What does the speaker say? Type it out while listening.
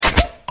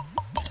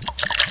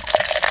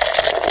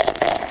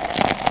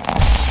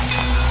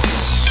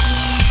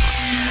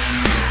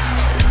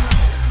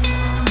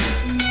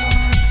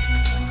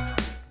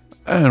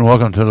And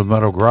welcome to the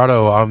Metal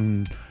Grotto.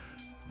 I'm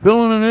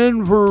filling it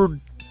in for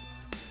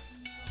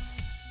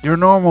your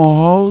normal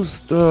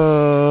host,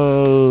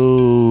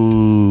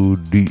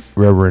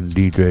 Reverend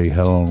DJ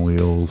Hell on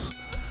Wheels.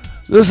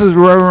 This is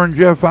Reverend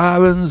Jeff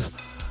Ivins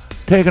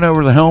taking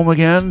over the helm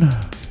again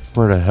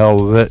for the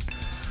hell of it.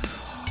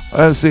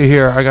 Let's see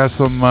here. I got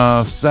some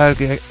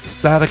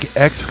Static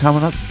X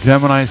coming up.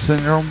 Gemini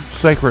Syndrome,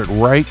 Sacred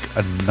Reich,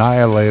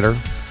 Annihilator,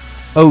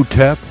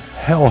 OTEP,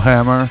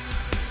 Hellhammer,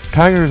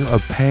 Tigers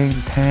of Pain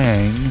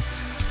Tang.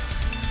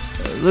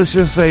 Let's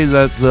just say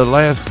that the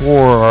last four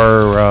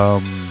are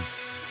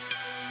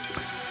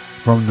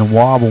from the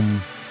Wobble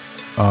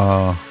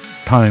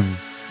time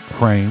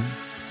frame.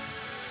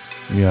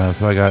 Yeah,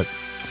 so I got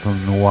some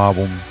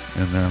Nawabum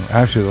in there.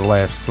 Actually, the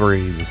last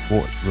three, the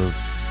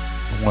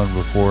one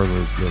before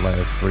the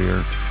last three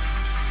are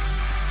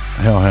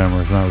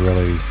Hellhammer is not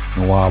really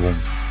Nawabum.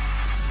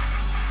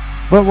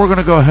 But we're going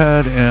to go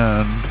ahead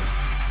and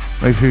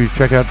make sure you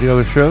check out the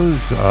other shows,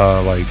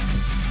 like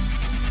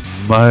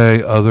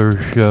my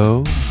other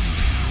show,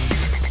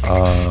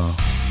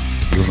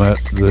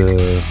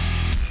 the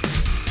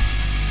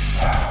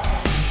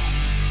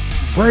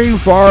Brain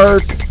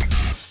Fart.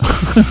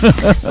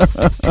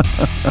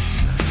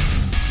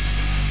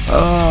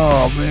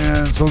 Oh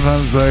man,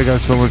 sometimes I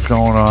got so much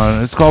going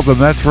on. It's called the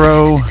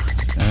Metro,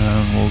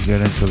 and we'll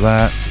get into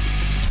that.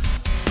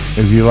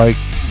 If you like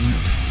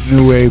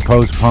new wave,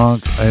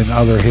 post-punk, and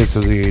other hits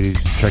of the 80s,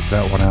 check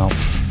that one out.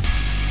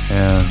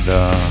 And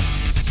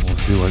we'll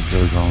see what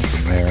goes on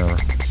from there.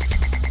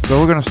 So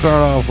we're going to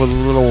start off with a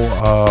little,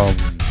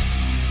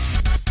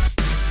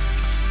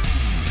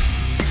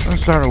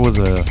 let's start with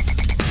a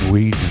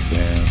Norwegian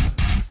band.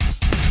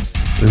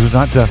 This is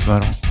not death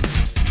metal.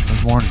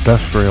 It's more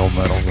industrial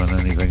metal than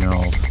anything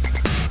else.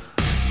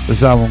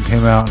 This album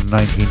came out in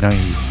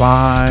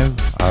 1995.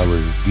 I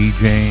was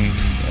DJing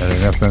at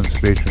an FM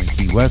station in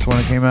Key West when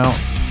it came out.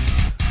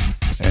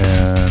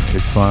 And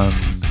it's fun.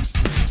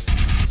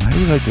 How do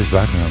you like this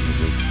background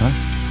music, huh?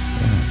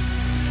 Yeah.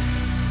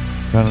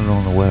 Found it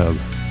on the web.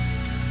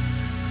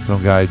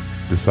 Some guy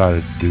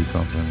decided to do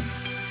something.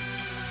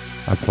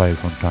 I play it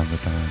from time to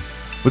time.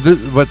 But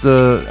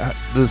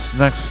this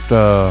next,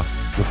 the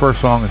first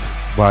song is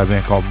by a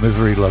band called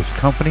Misery Loves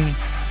Company.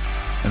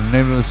 And the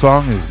name of the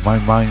song is My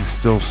Mind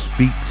Still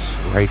Speaks,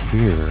 right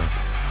here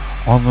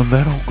on the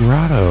Metal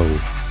Grotto.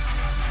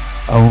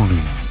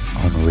 Only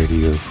on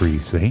Radio Free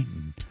Satan.com.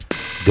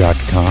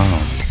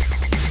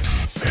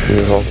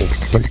 Hail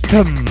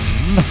Satan!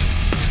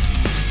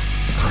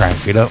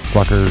 Crank it up,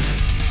 fuckers.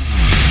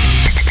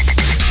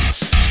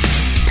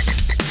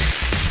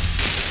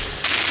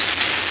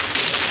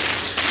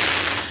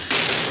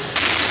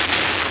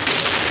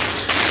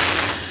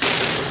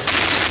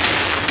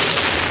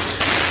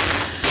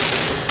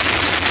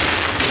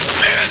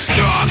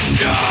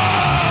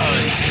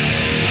 Instructions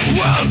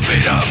will be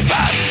the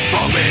path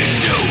for me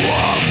to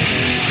walk.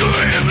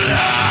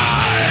 Streamline,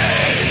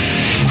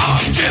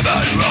 I'm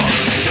given room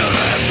to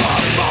live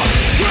up.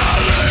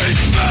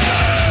 Release me.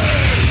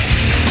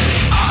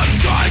 I'm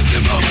trying to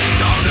move,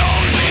 don't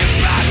hold me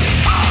back.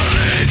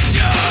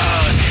 Allegiance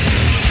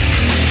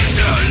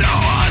to no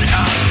one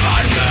else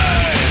but me.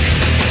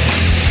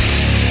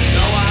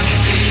 No one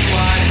sees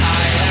what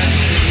I have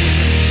seen.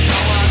 No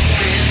one's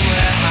been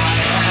where I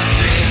have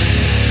been.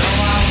 No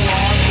one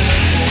wants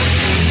it for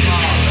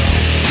tomorrow.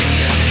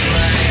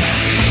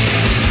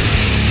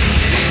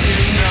 Did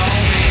you know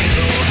me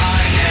who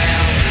I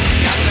am?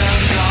 Got the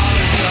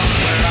knowledge of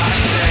where I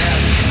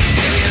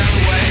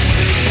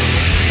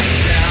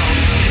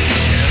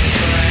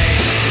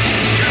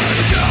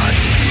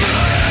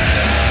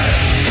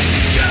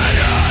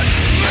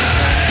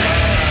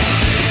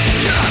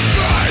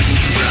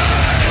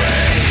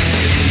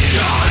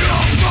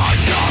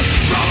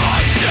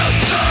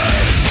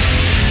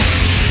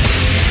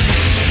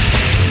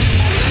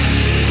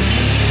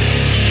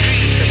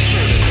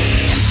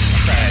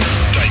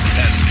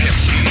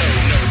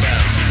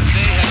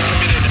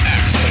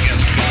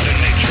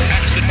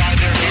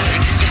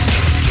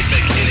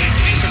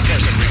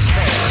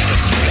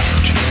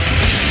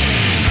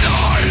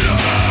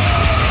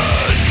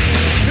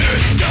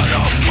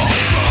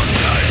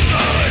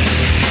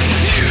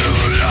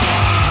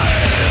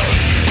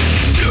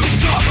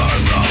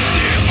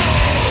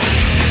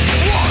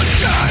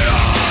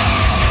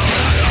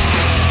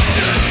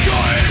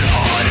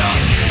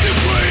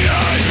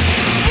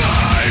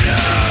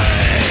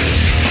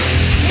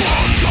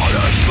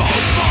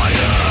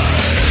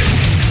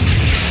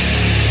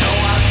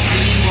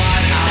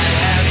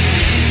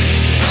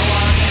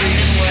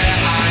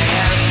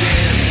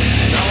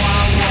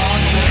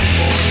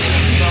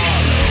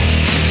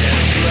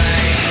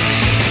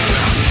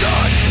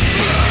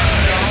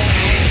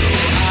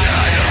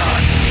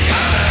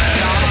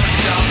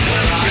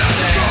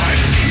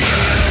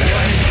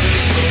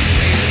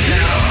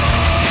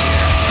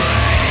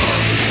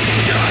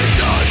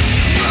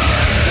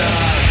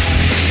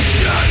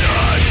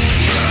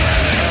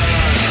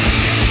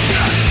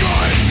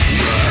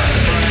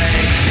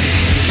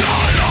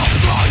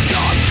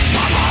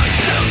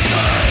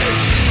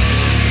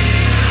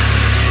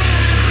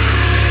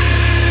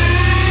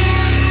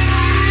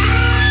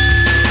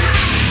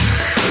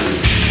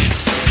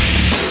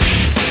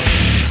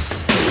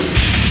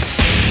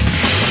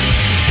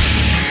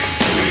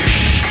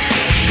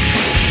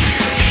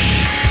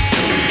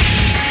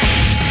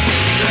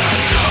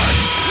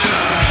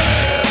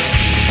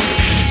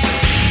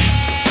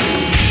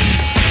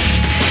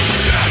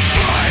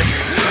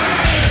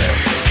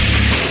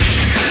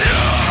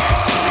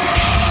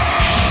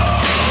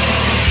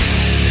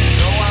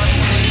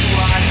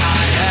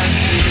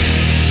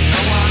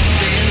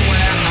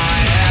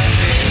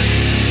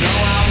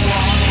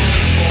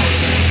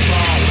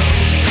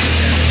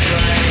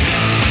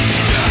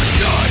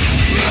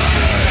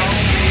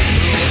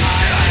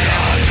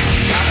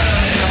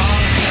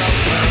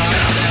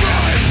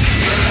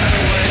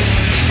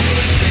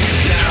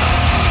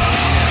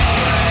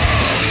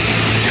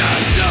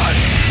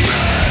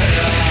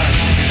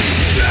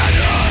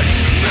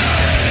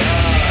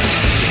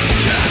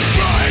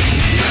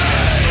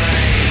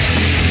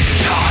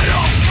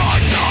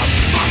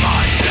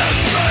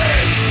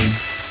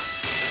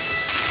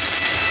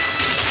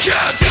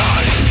Can't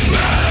touch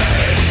me.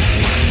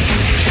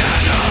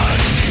 Can't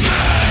hurt me.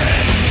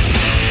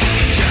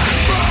 Can't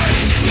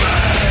break me.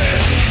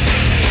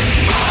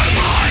 My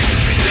mind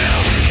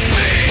still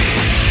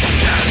speaks.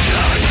 Can't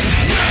touch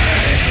me.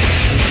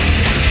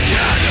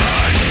 Can't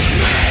hurt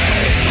me.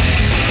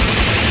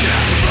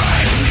 Can't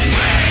break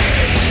me.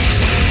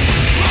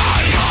 My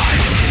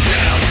mind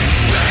still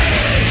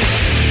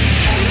speaks.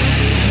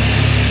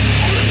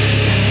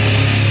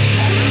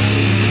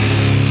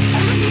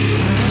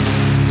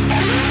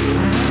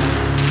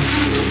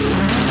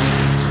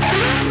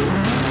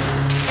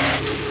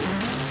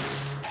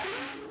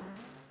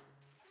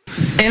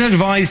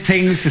 Ill-advised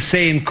things to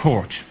say in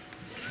court.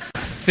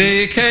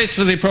 The case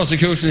for the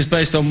prosecution is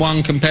based on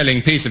one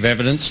compelling piece of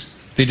evidence.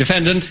 The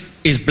defendant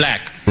is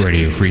black.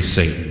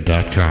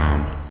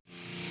 RadioFreeSatan.com.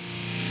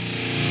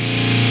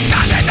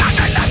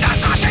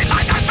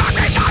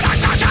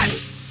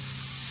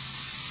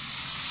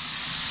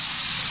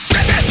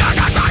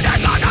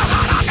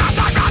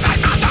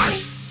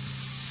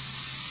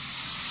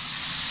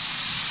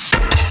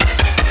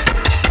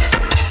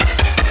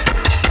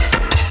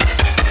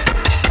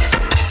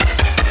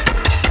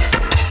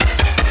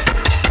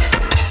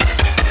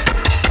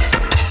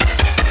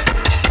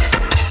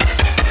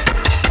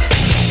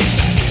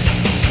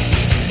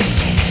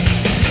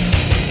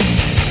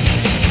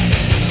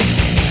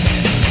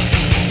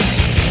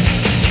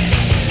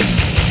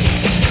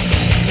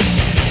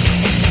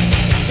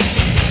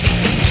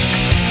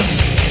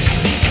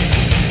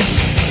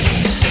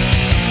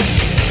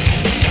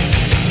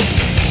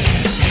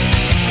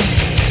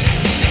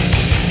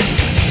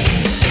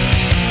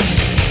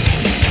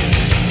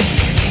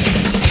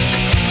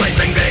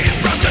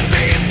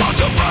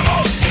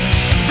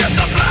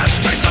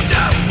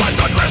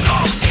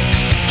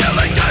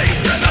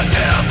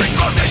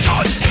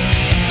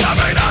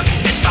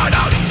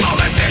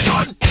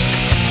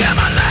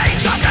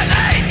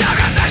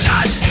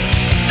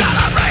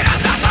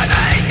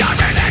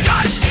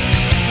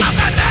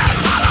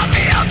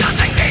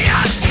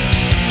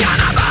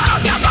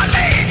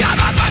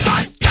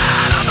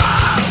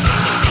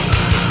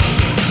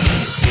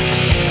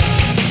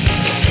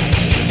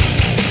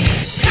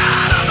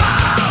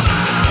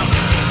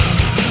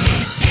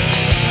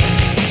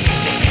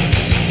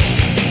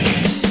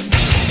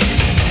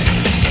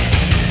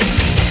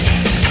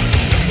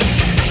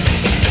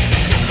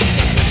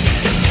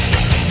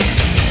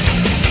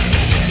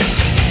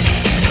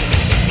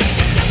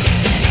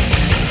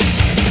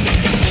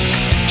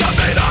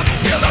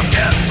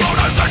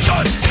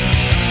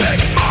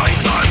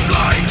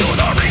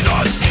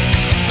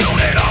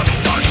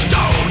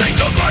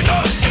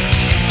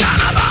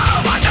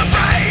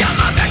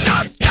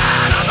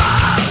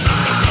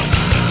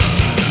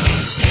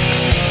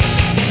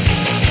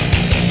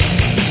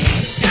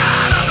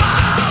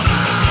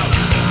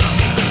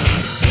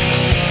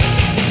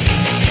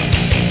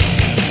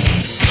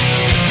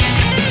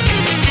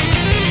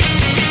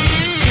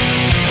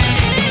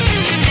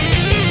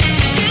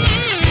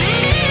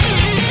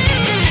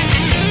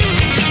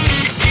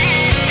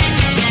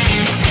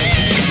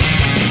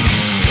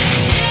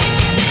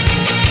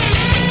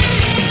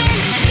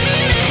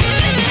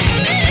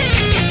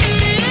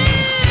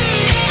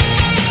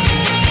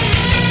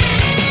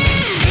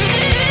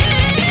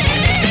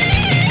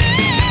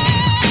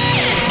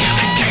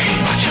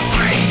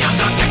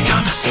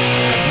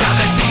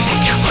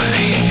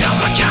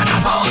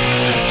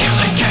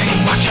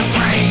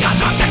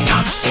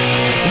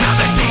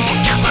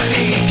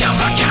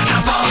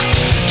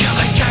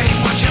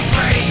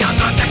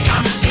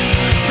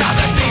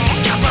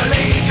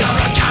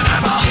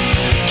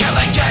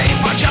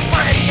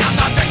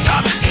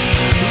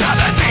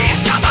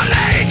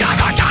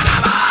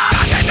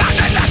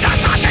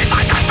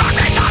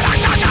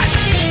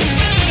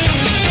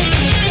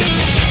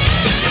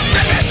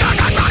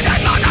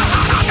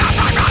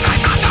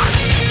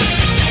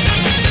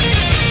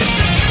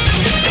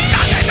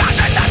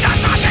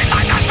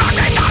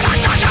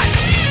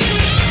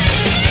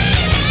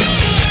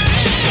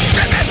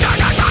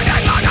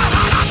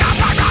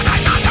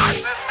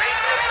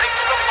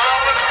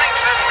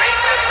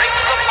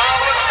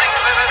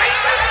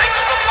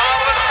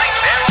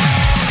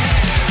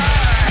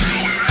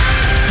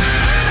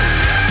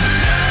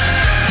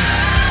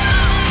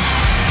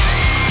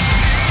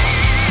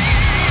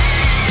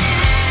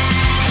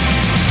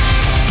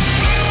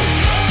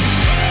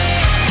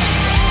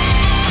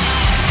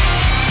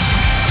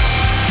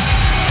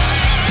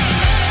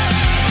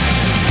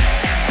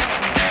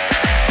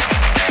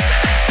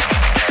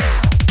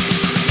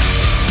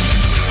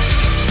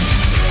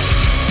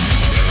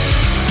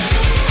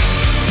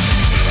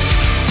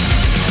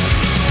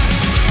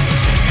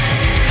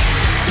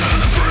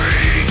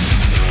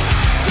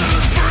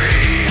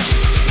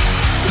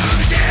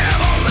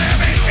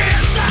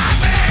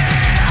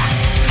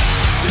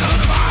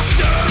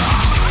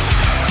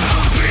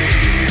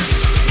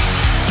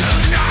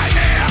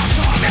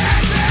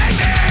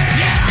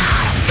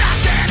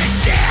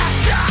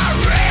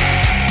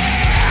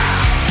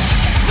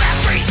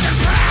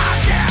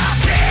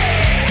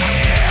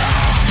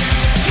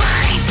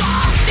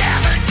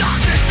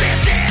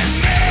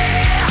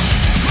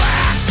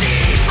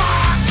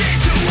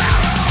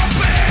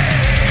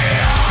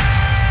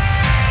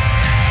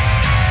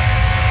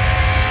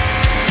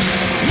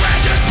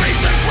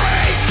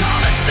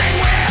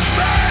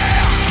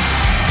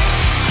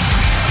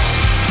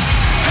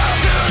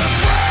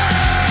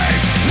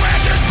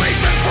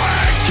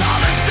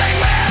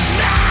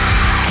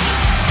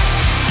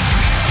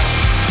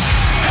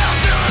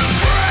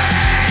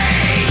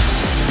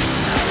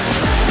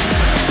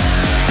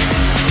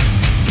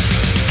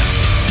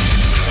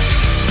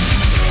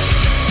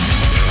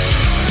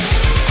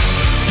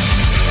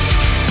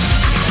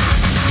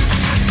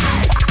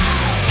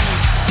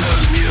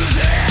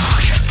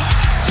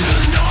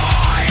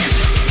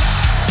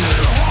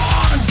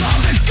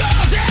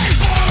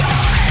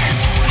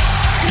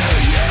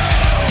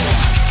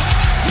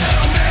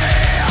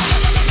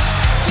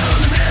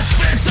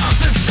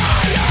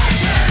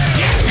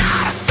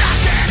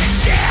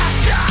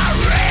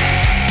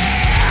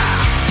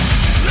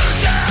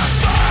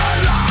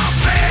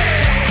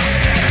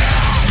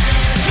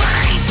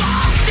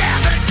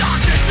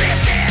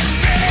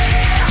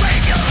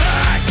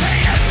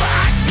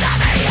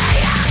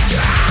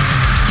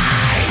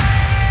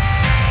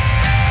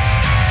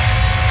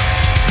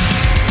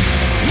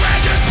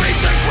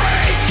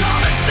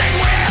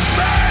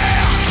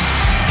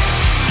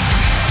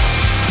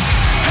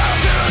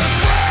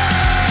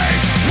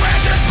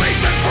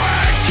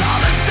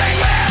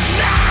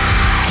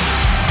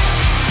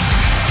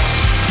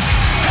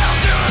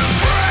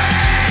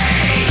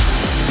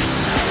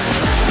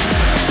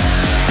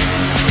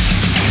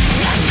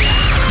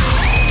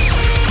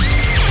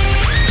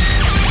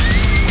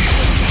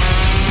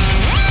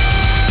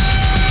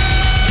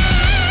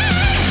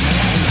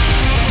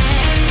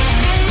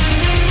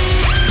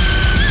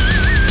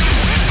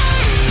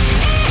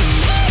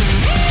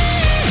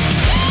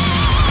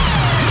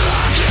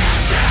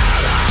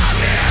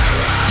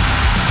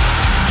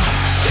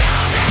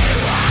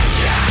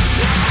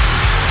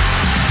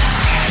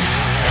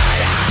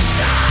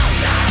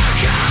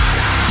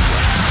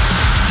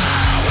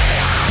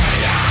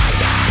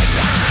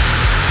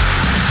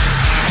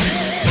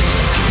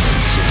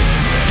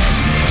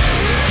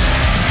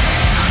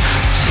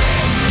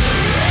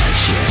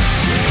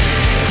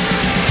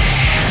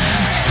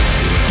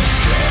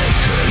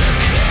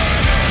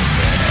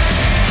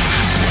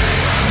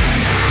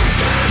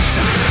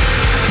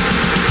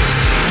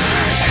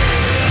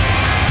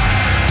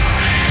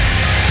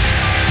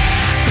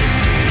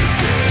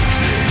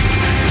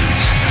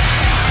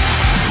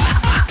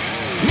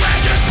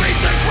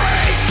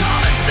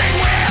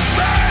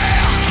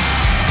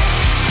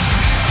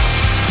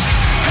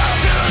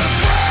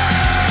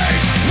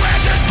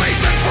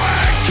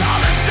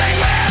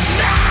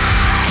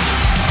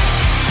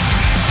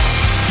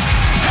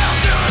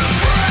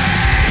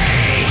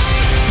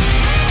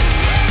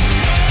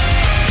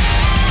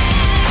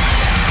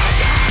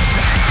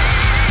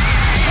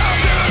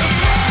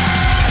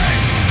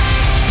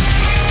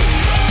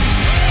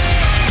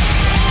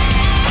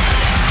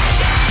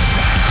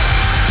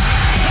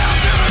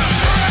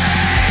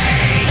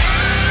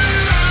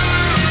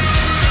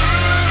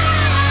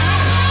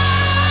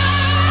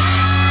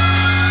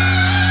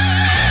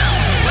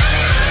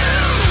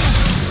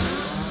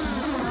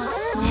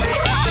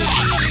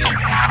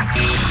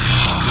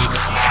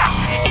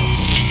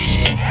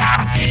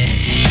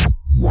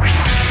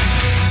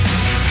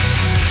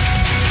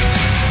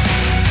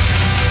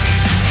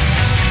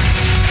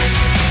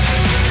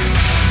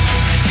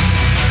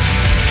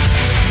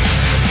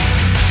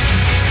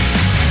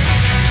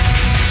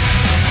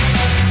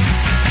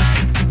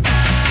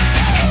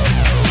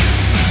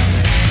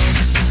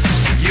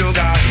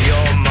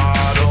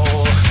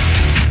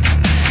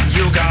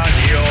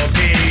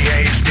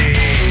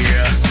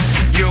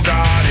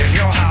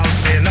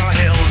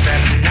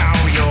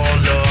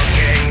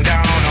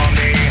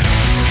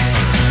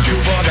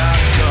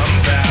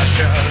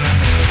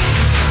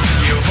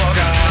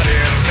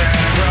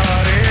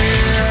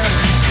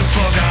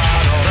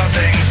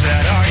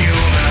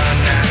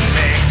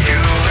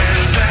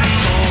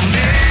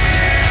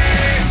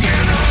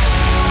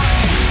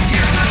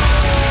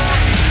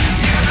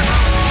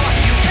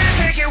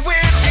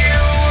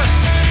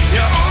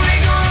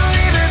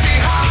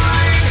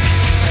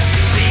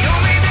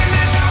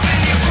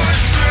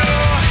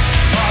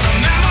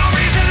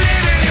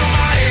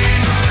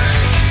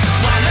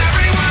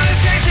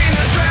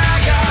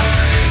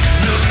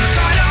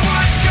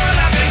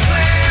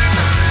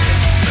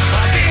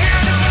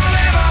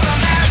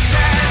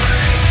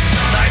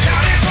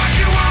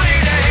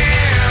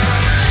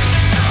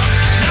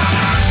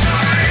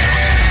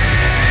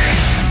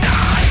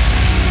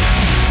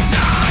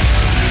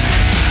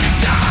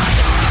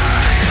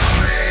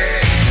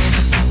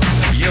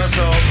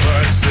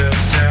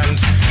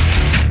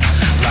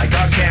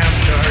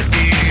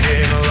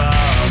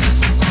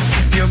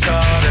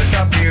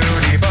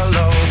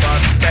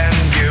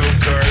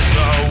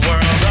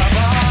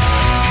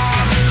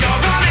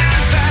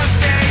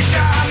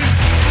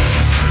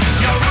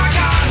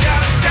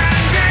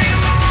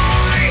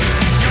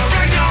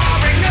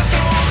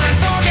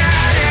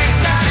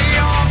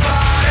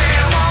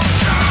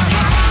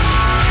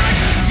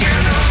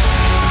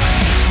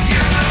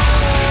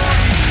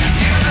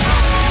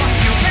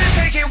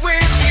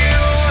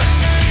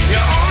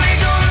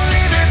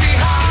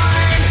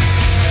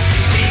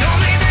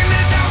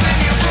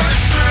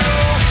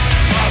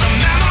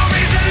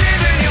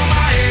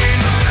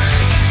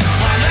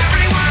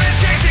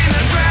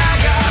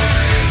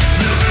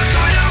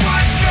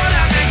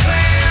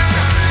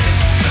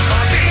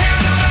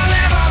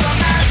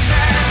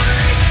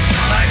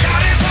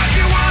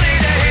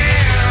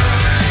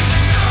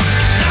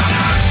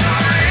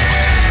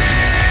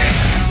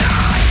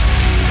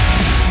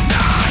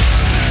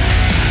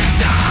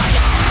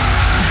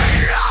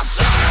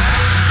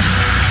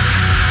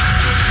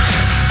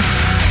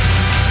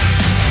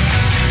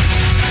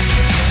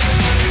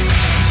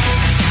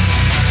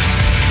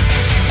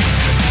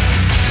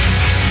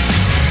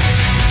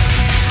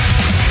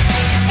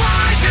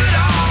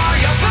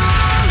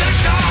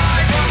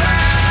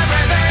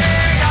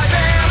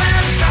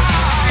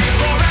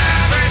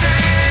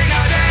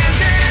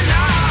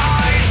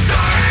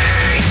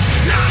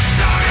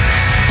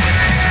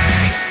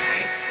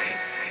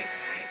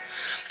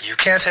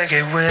 can't take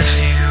it with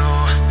you.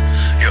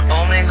 You're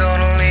only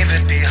gonna leave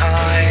it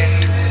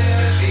behind.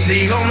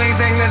 The only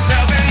thing that's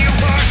helping you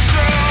push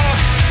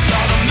through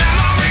all the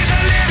memories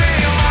that live in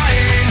your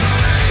mind,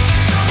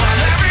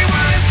 while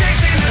everyone is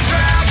chasing the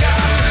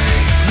dragon,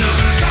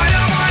 losing sight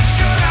of what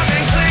should have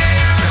been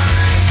clear.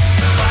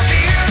 But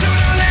the ears who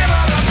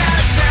deliver the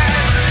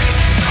message,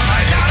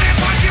 I doubt it's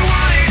what you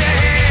wanted to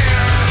hear.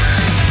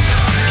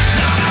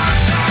 No, I'm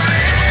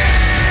sorry.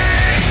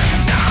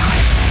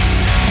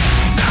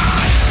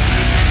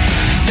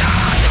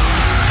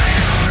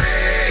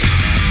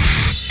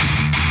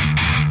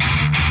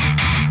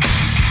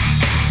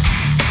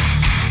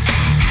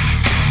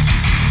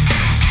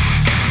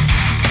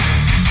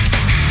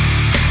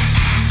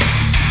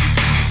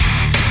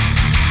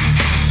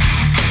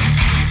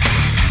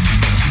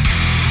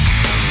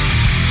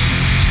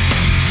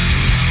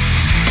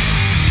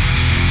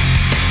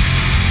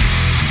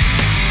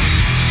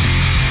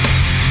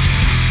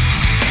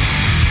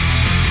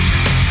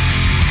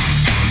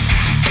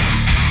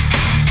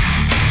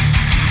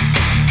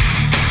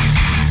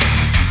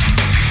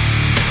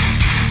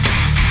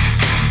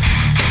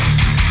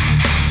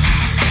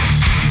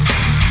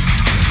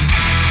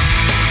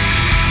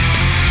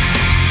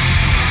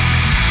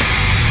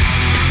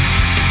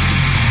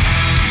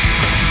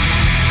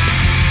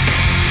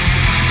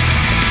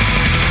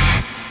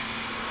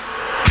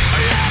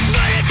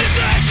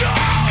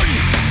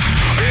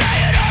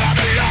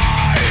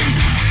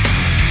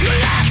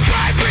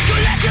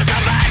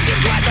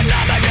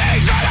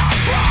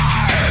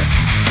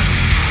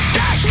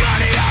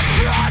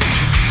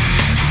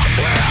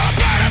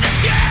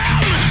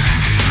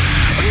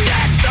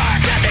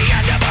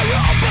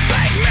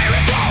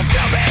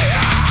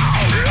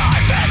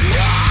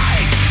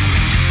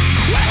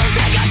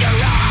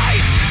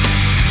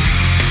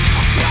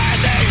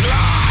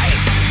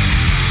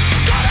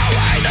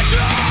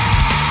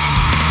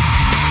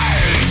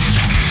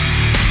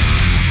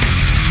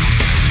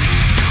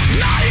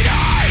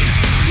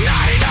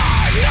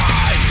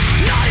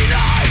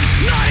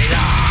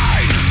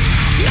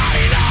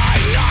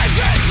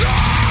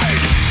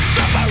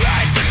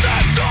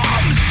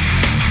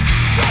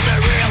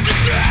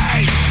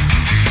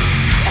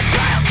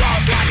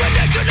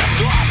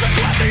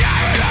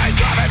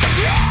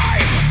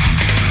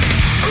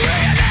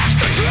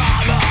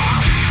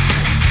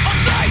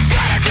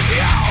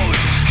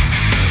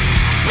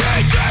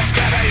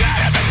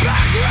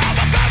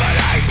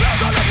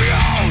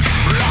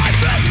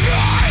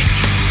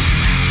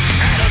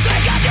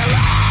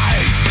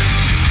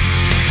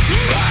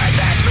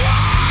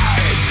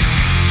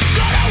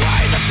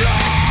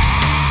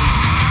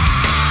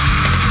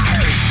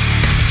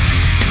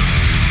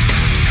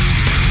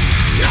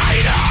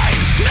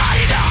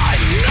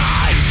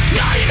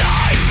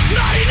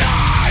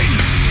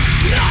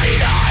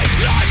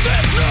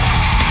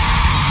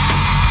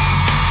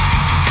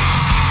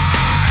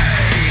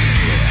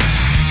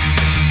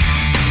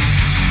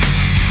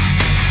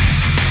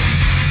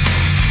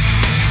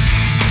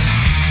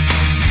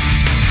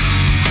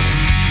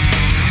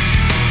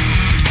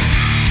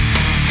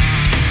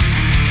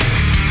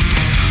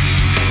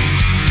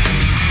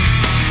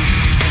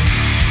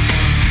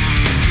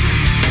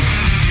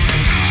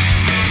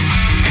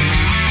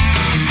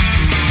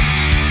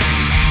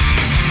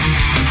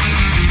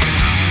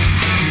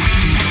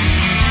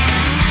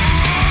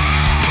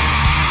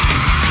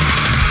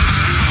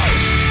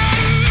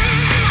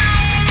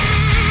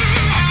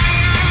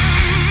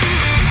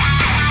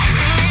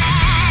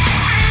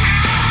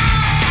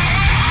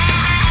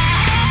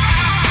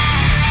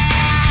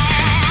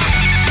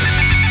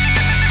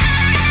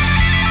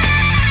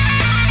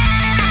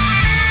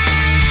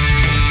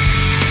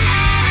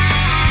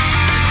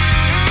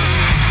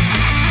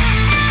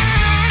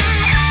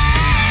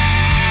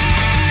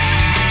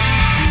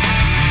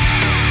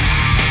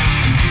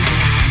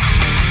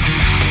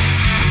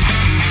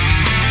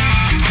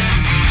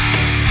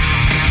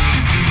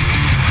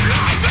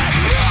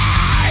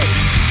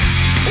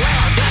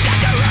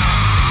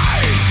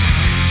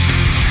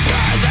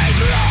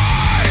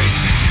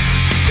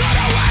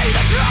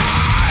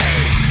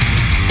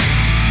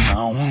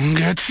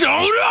 It's all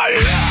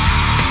right.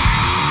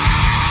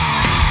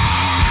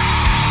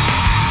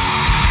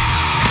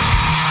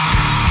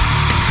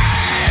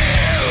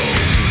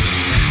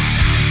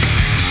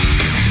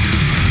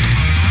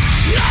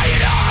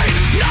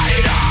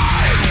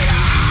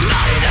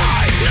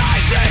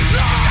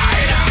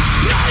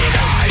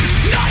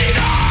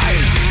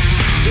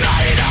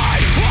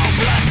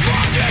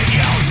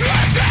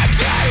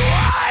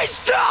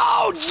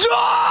 Don't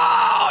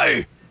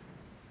die!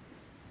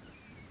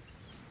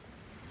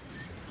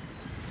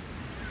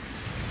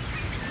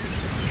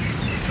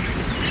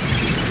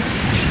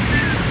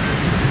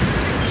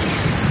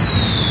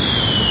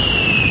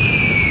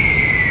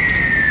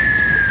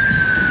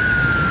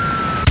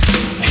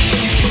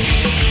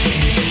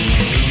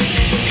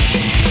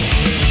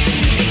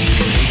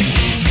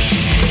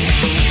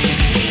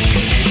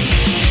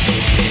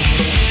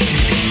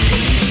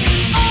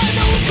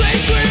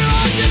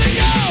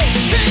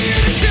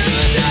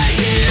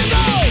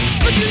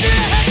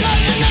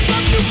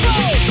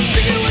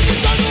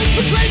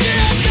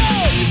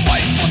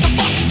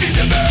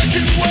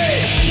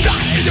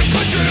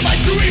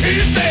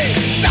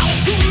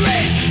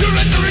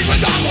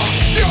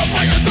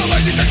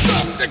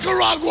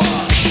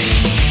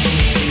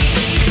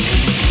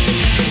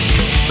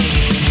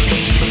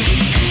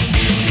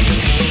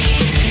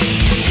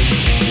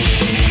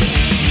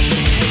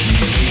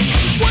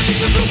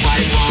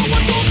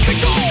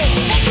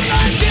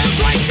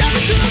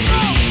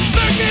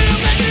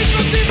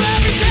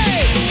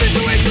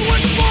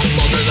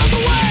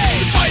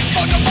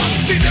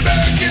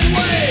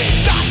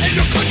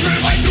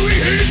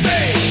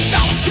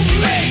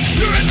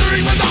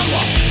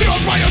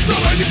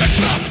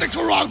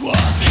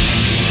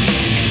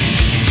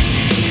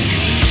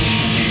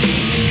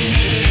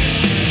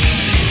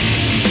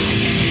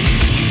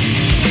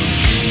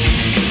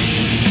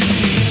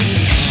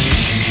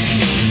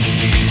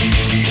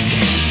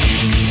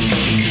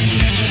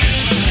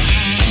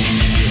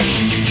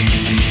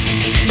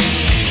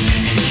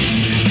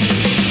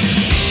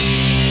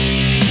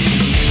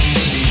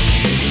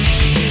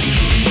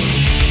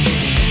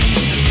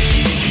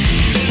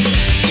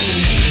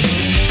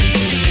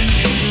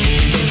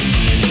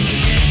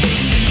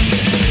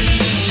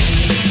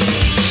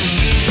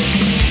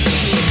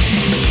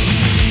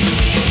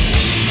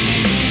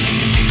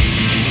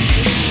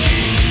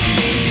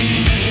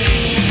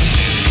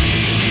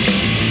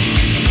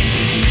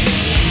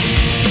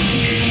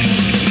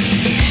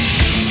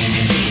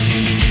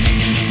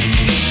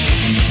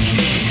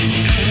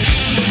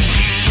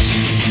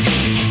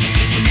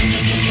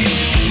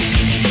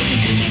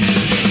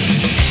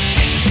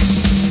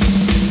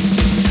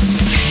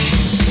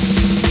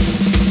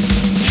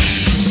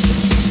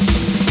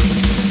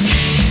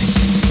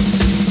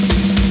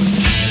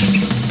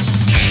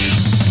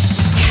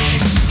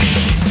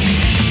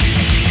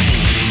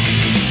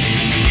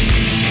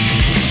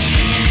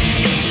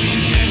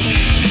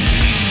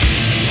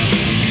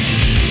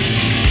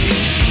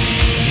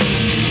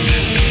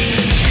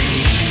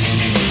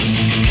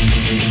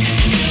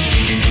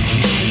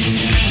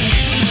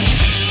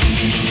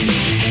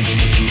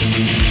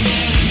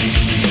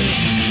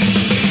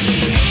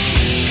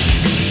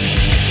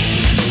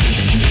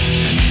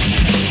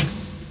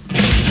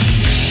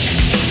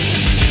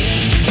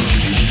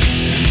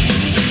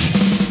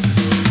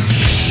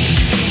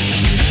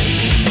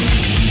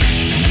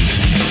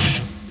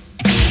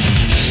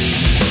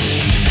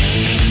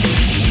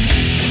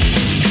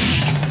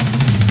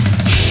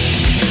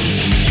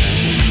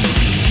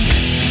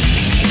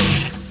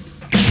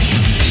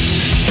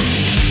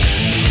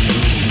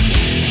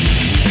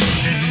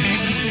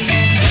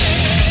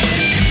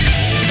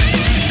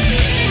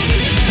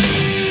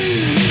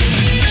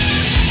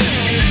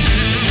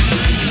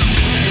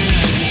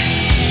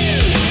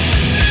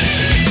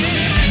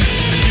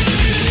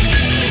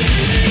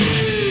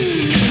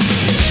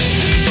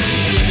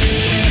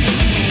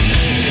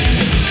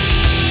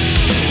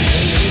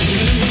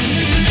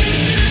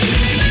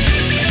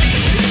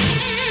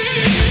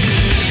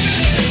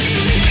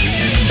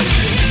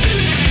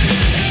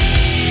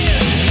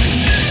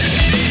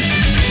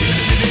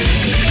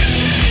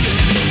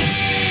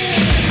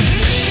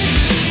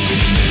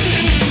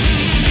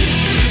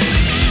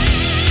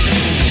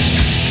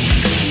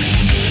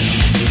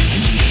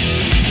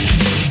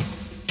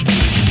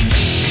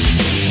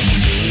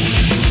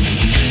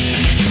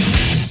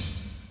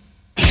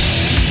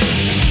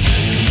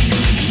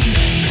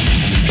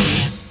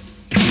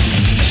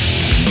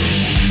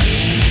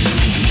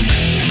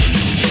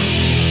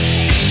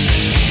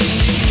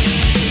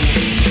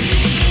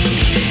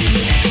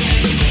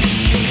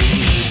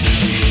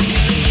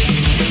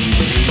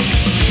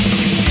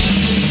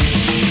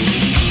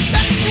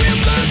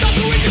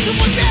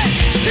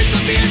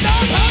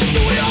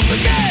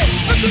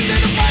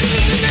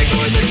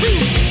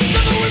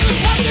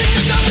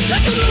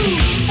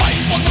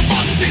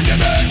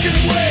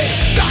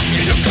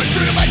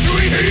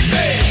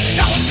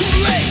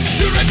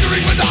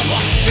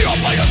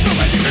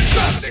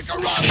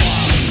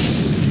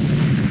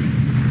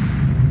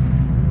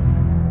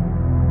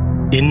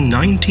 In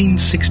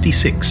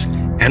 1966,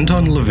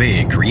 Anton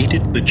LaVey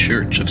created the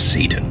Church of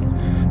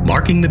Satan,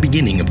 marking the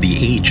beginning of the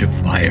Age of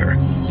Fire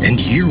and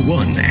Year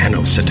 1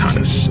 Anno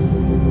Satanas.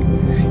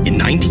 In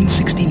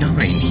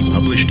 1969, he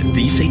published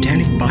The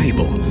Satanic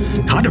Bible,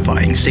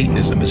 codifying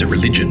Satanism as a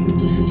religion,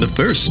 the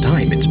first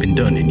time it's been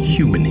done in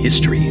human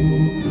history.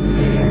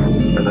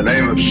 In the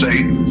name of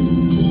Satan,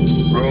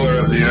 ruler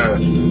of the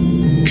earth,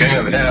 king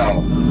of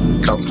hell,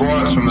 come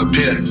forth from the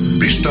pit,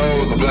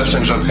 bestow the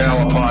blessings of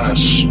hell upon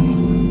us.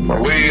 For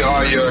we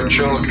are your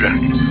children,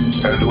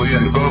 and we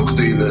invoke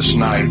thee this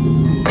night.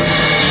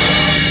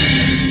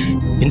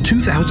 In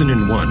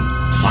 2001,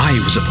 I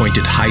was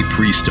appointed High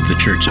Priest of the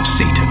Church of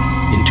Satan.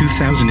 In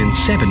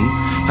 2007,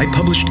 I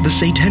published the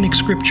Satanic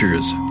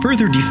Scriptures,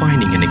 further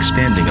defining and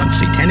expanding on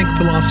satanic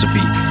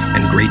philosophy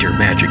and greater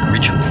magic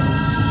ritual.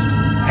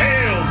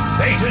 Hail,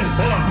 Satan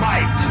full of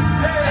might!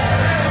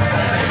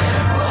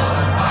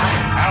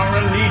 Our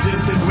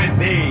allegiance is with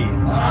thee.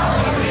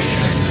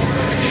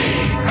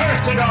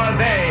 Cursed are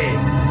they.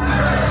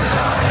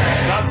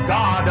 The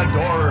God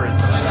adorers.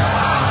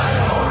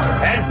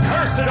 And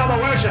cursed are the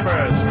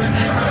worshippers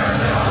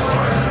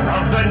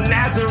of the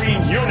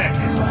Nazarene eunuch.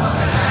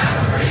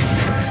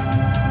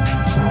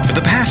 For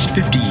the past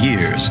 50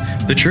 years,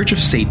 the Church of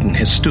Satan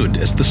has stood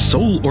as the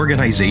sole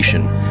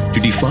organization to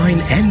define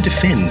and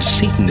defend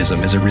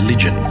Satanism as a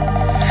religion.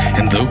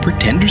 And though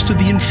pretenders to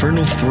the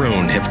infernal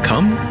throne have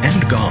come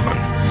and gone,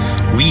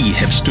 we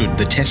have stood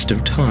the test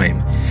of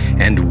time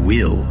and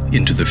will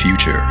into the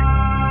future.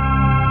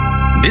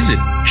 Visit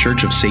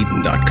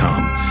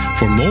churchofsatan.com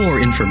for more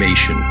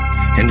information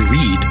and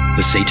read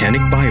the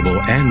Satanic Bible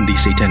and the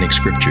Satanic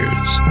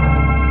Scriptures.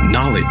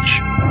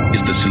 Knowledge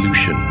is the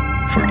solution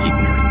for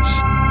ignorance.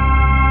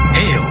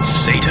 Hail,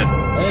 Satan!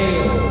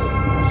 Hail,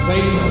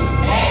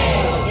 Satan!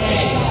 Hail,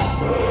 Satan!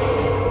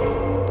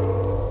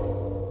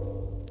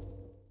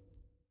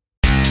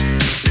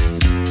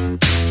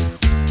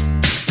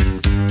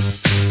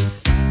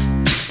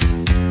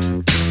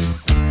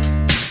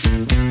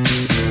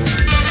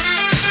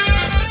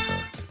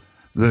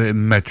 The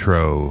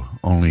Metro,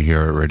 only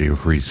here at Radio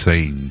Free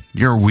Satan,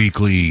 your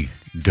weekly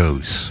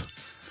dose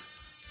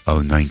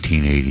of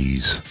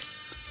 1980s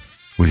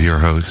with your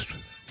host,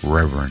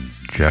 Reverend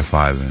Jeff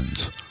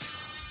Ivins,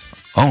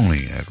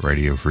 only at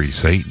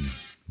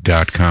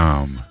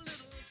RadioFreeSatan.com.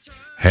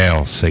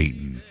 Hail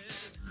Satan.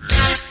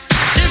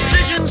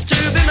 Decisions to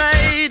be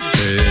made.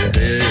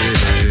 The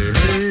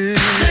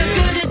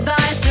good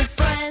advice of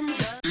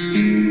friends.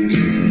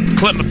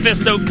 Clint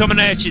Mephisto coming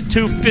at you,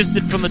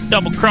 two-fisted from the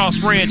Double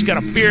Cross Ranch. Got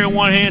a beer in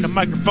one hand, a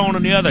microphone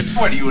in the other.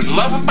 What, are you in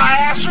love with my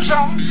ass or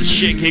something? The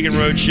Shit Kicking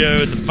Road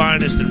Show, the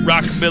finest in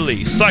rockabilly,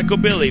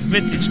 psychobilly,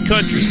 vintage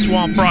country,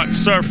 swamp rock,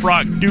 surf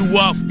rock,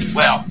 doo-wop.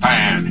 Well,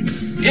 man,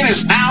 it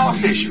is now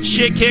official.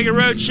 Shit Kicking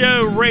Road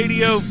Show,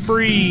 Radio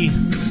Free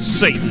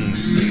Satan.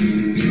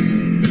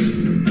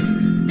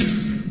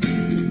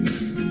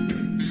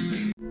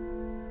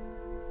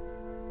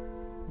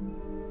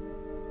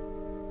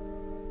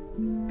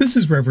 This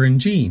is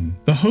Reverend Gene,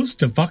 the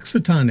host of Vox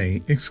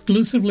Satanae,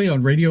 exclusively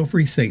on Radio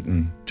Free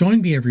Satan.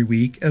 Join me every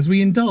week as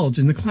we indulge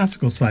in the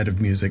classical side of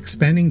music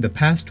spanning the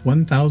past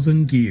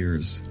 1,000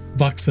 years.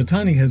 Vox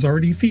Satanae has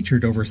already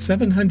featured over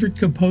 700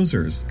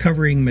 composers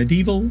covering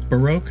medieval,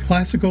 baroque,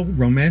 classical,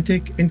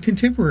 romantic, and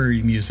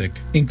contemporary music,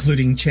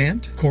 including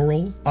chant,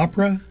 choral,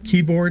 opera,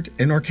 keyboard,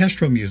 and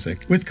orchestral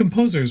music, with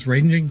composers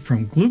ranging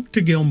from Gluck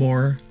to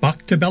Gilmour,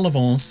 Bach to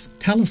Bellavance,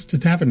 Tallis to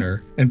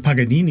Taverner, and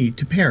Paganini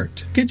to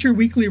Pärt. Get your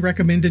weekly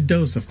recommended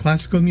dose of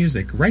classical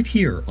music right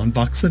here on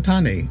Vox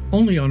Satanae,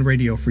 only on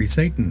Radio Free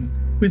Satan,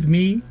 with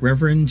me,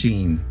 Reverend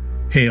Gene.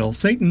 Hail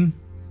Satan!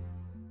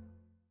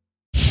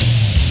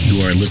 You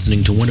are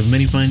listening to one of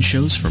many fine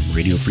shows from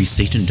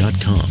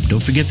RadioFreeSatan.com.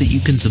 Don't forget that you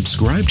can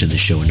subscribe to the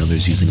show and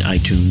others using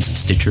iTunes,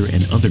 Stitcher,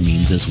 and other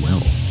means as well.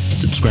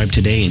 Subscribe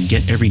today and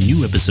get every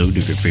new episode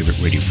of your favorite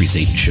Radio Free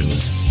Satan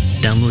shows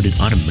downloaded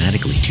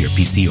automatically to your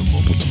PC or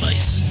mobile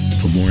device.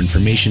 For more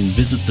information,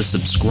 visit the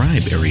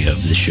subscribe area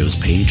of the show's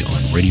page on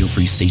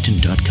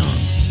RadioFreeSatan.com.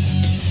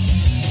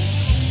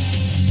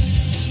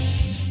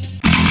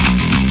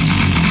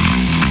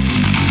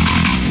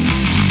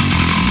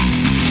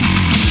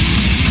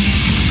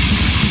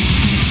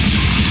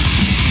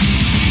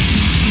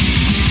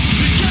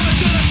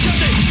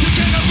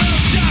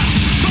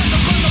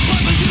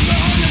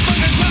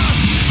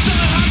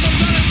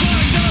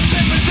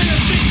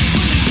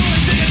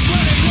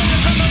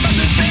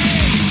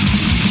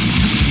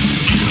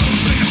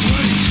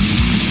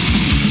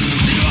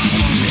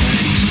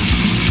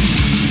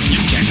 You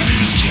can't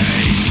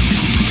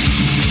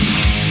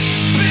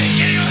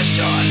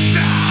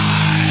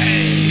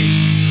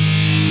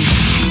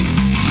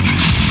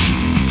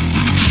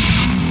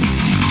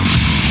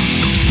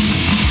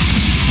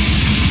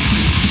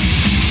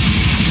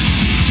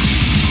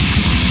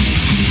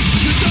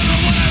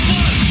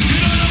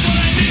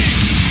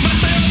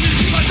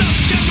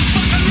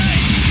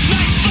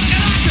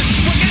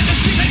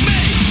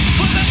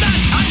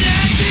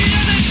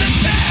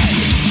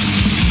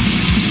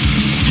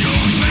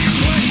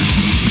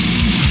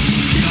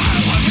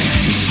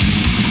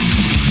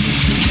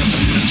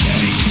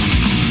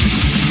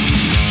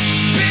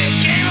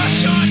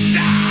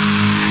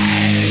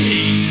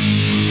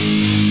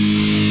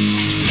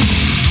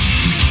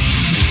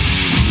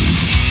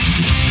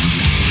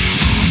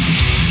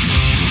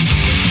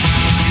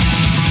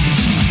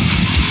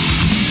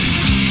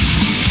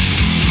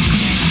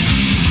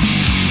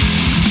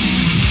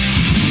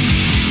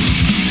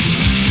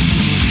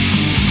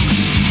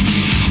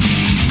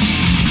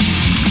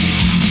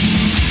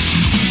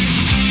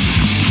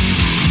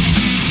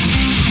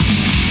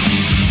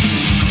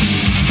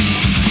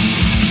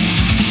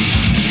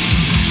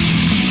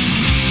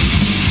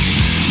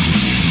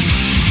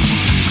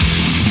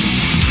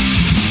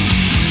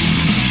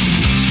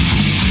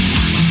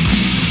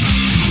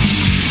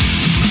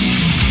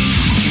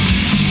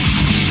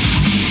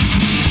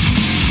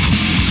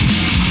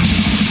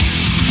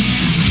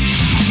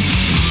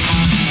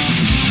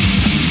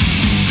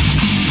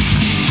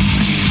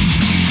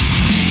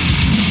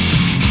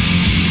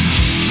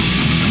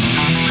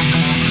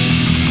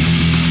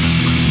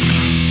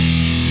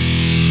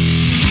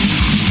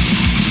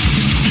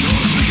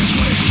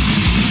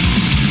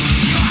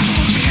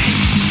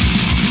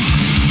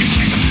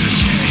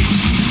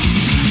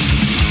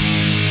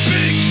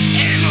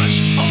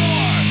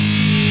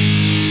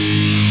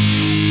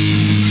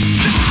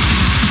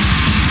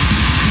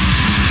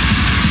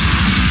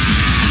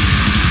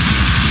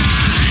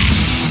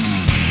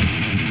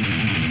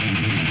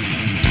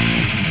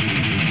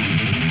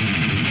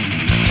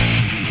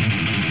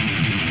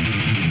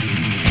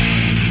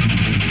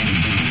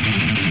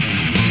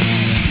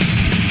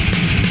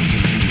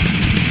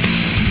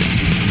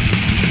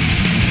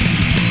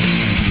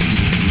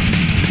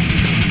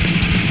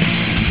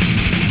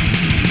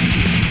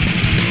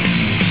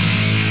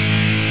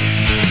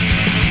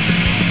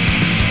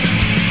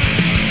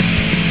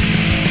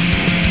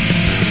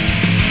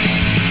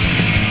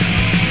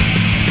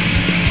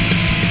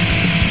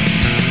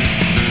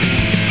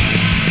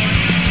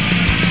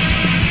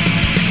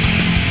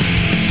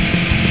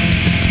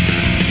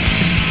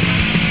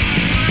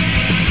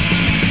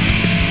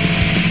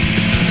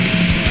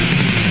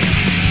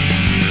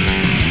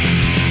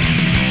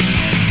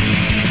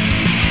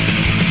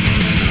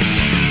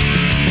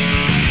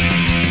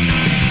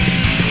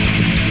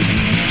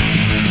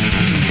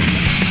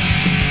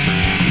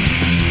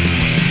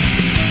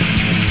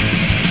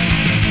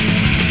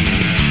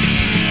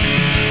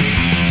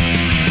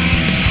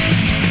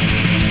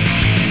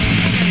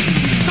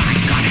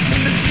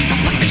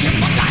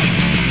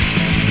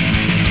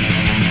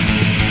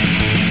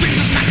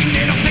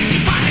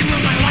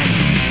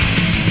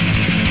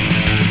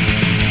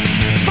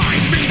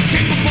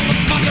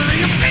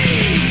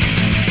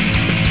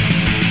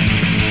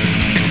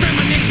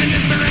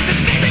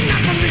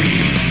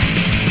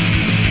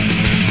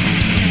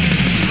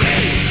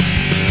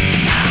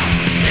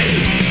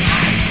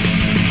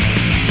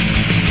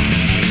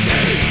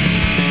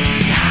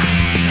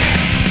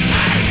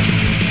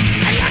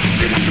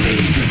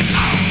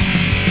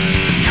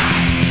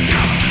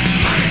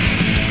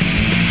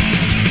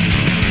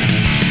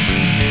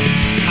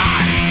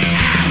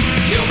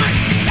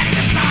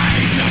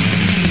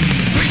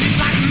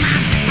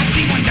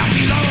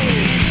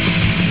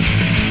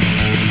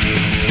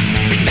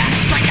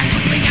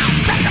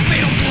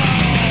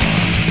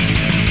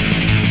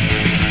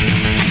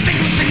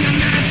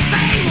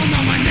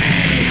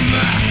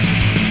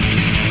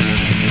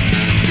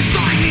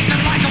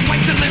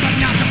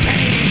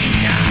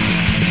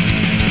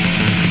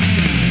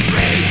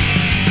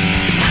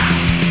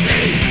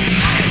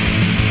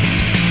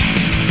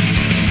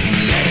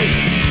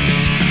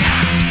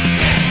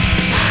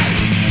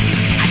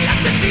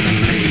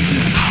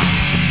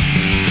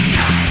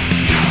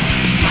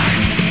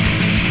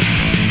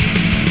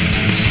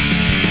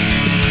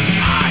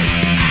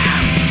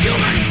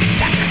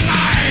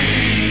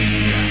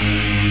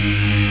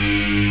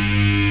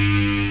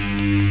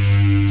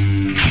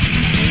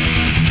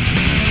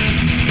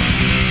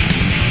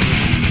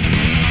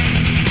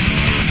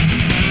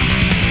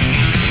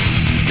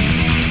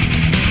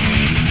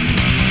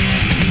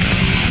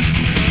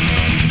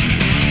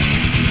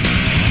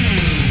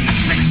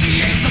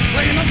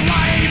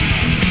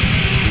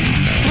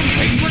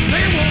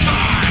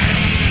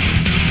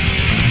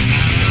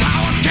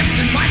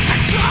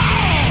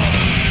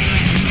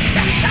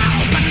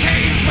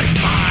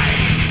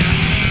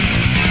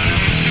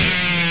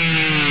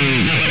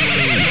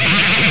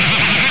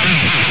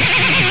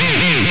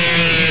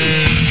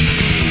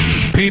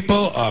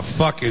are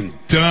fucking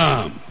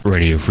dumb.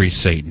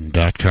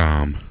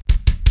 RadioFreeSatan.com.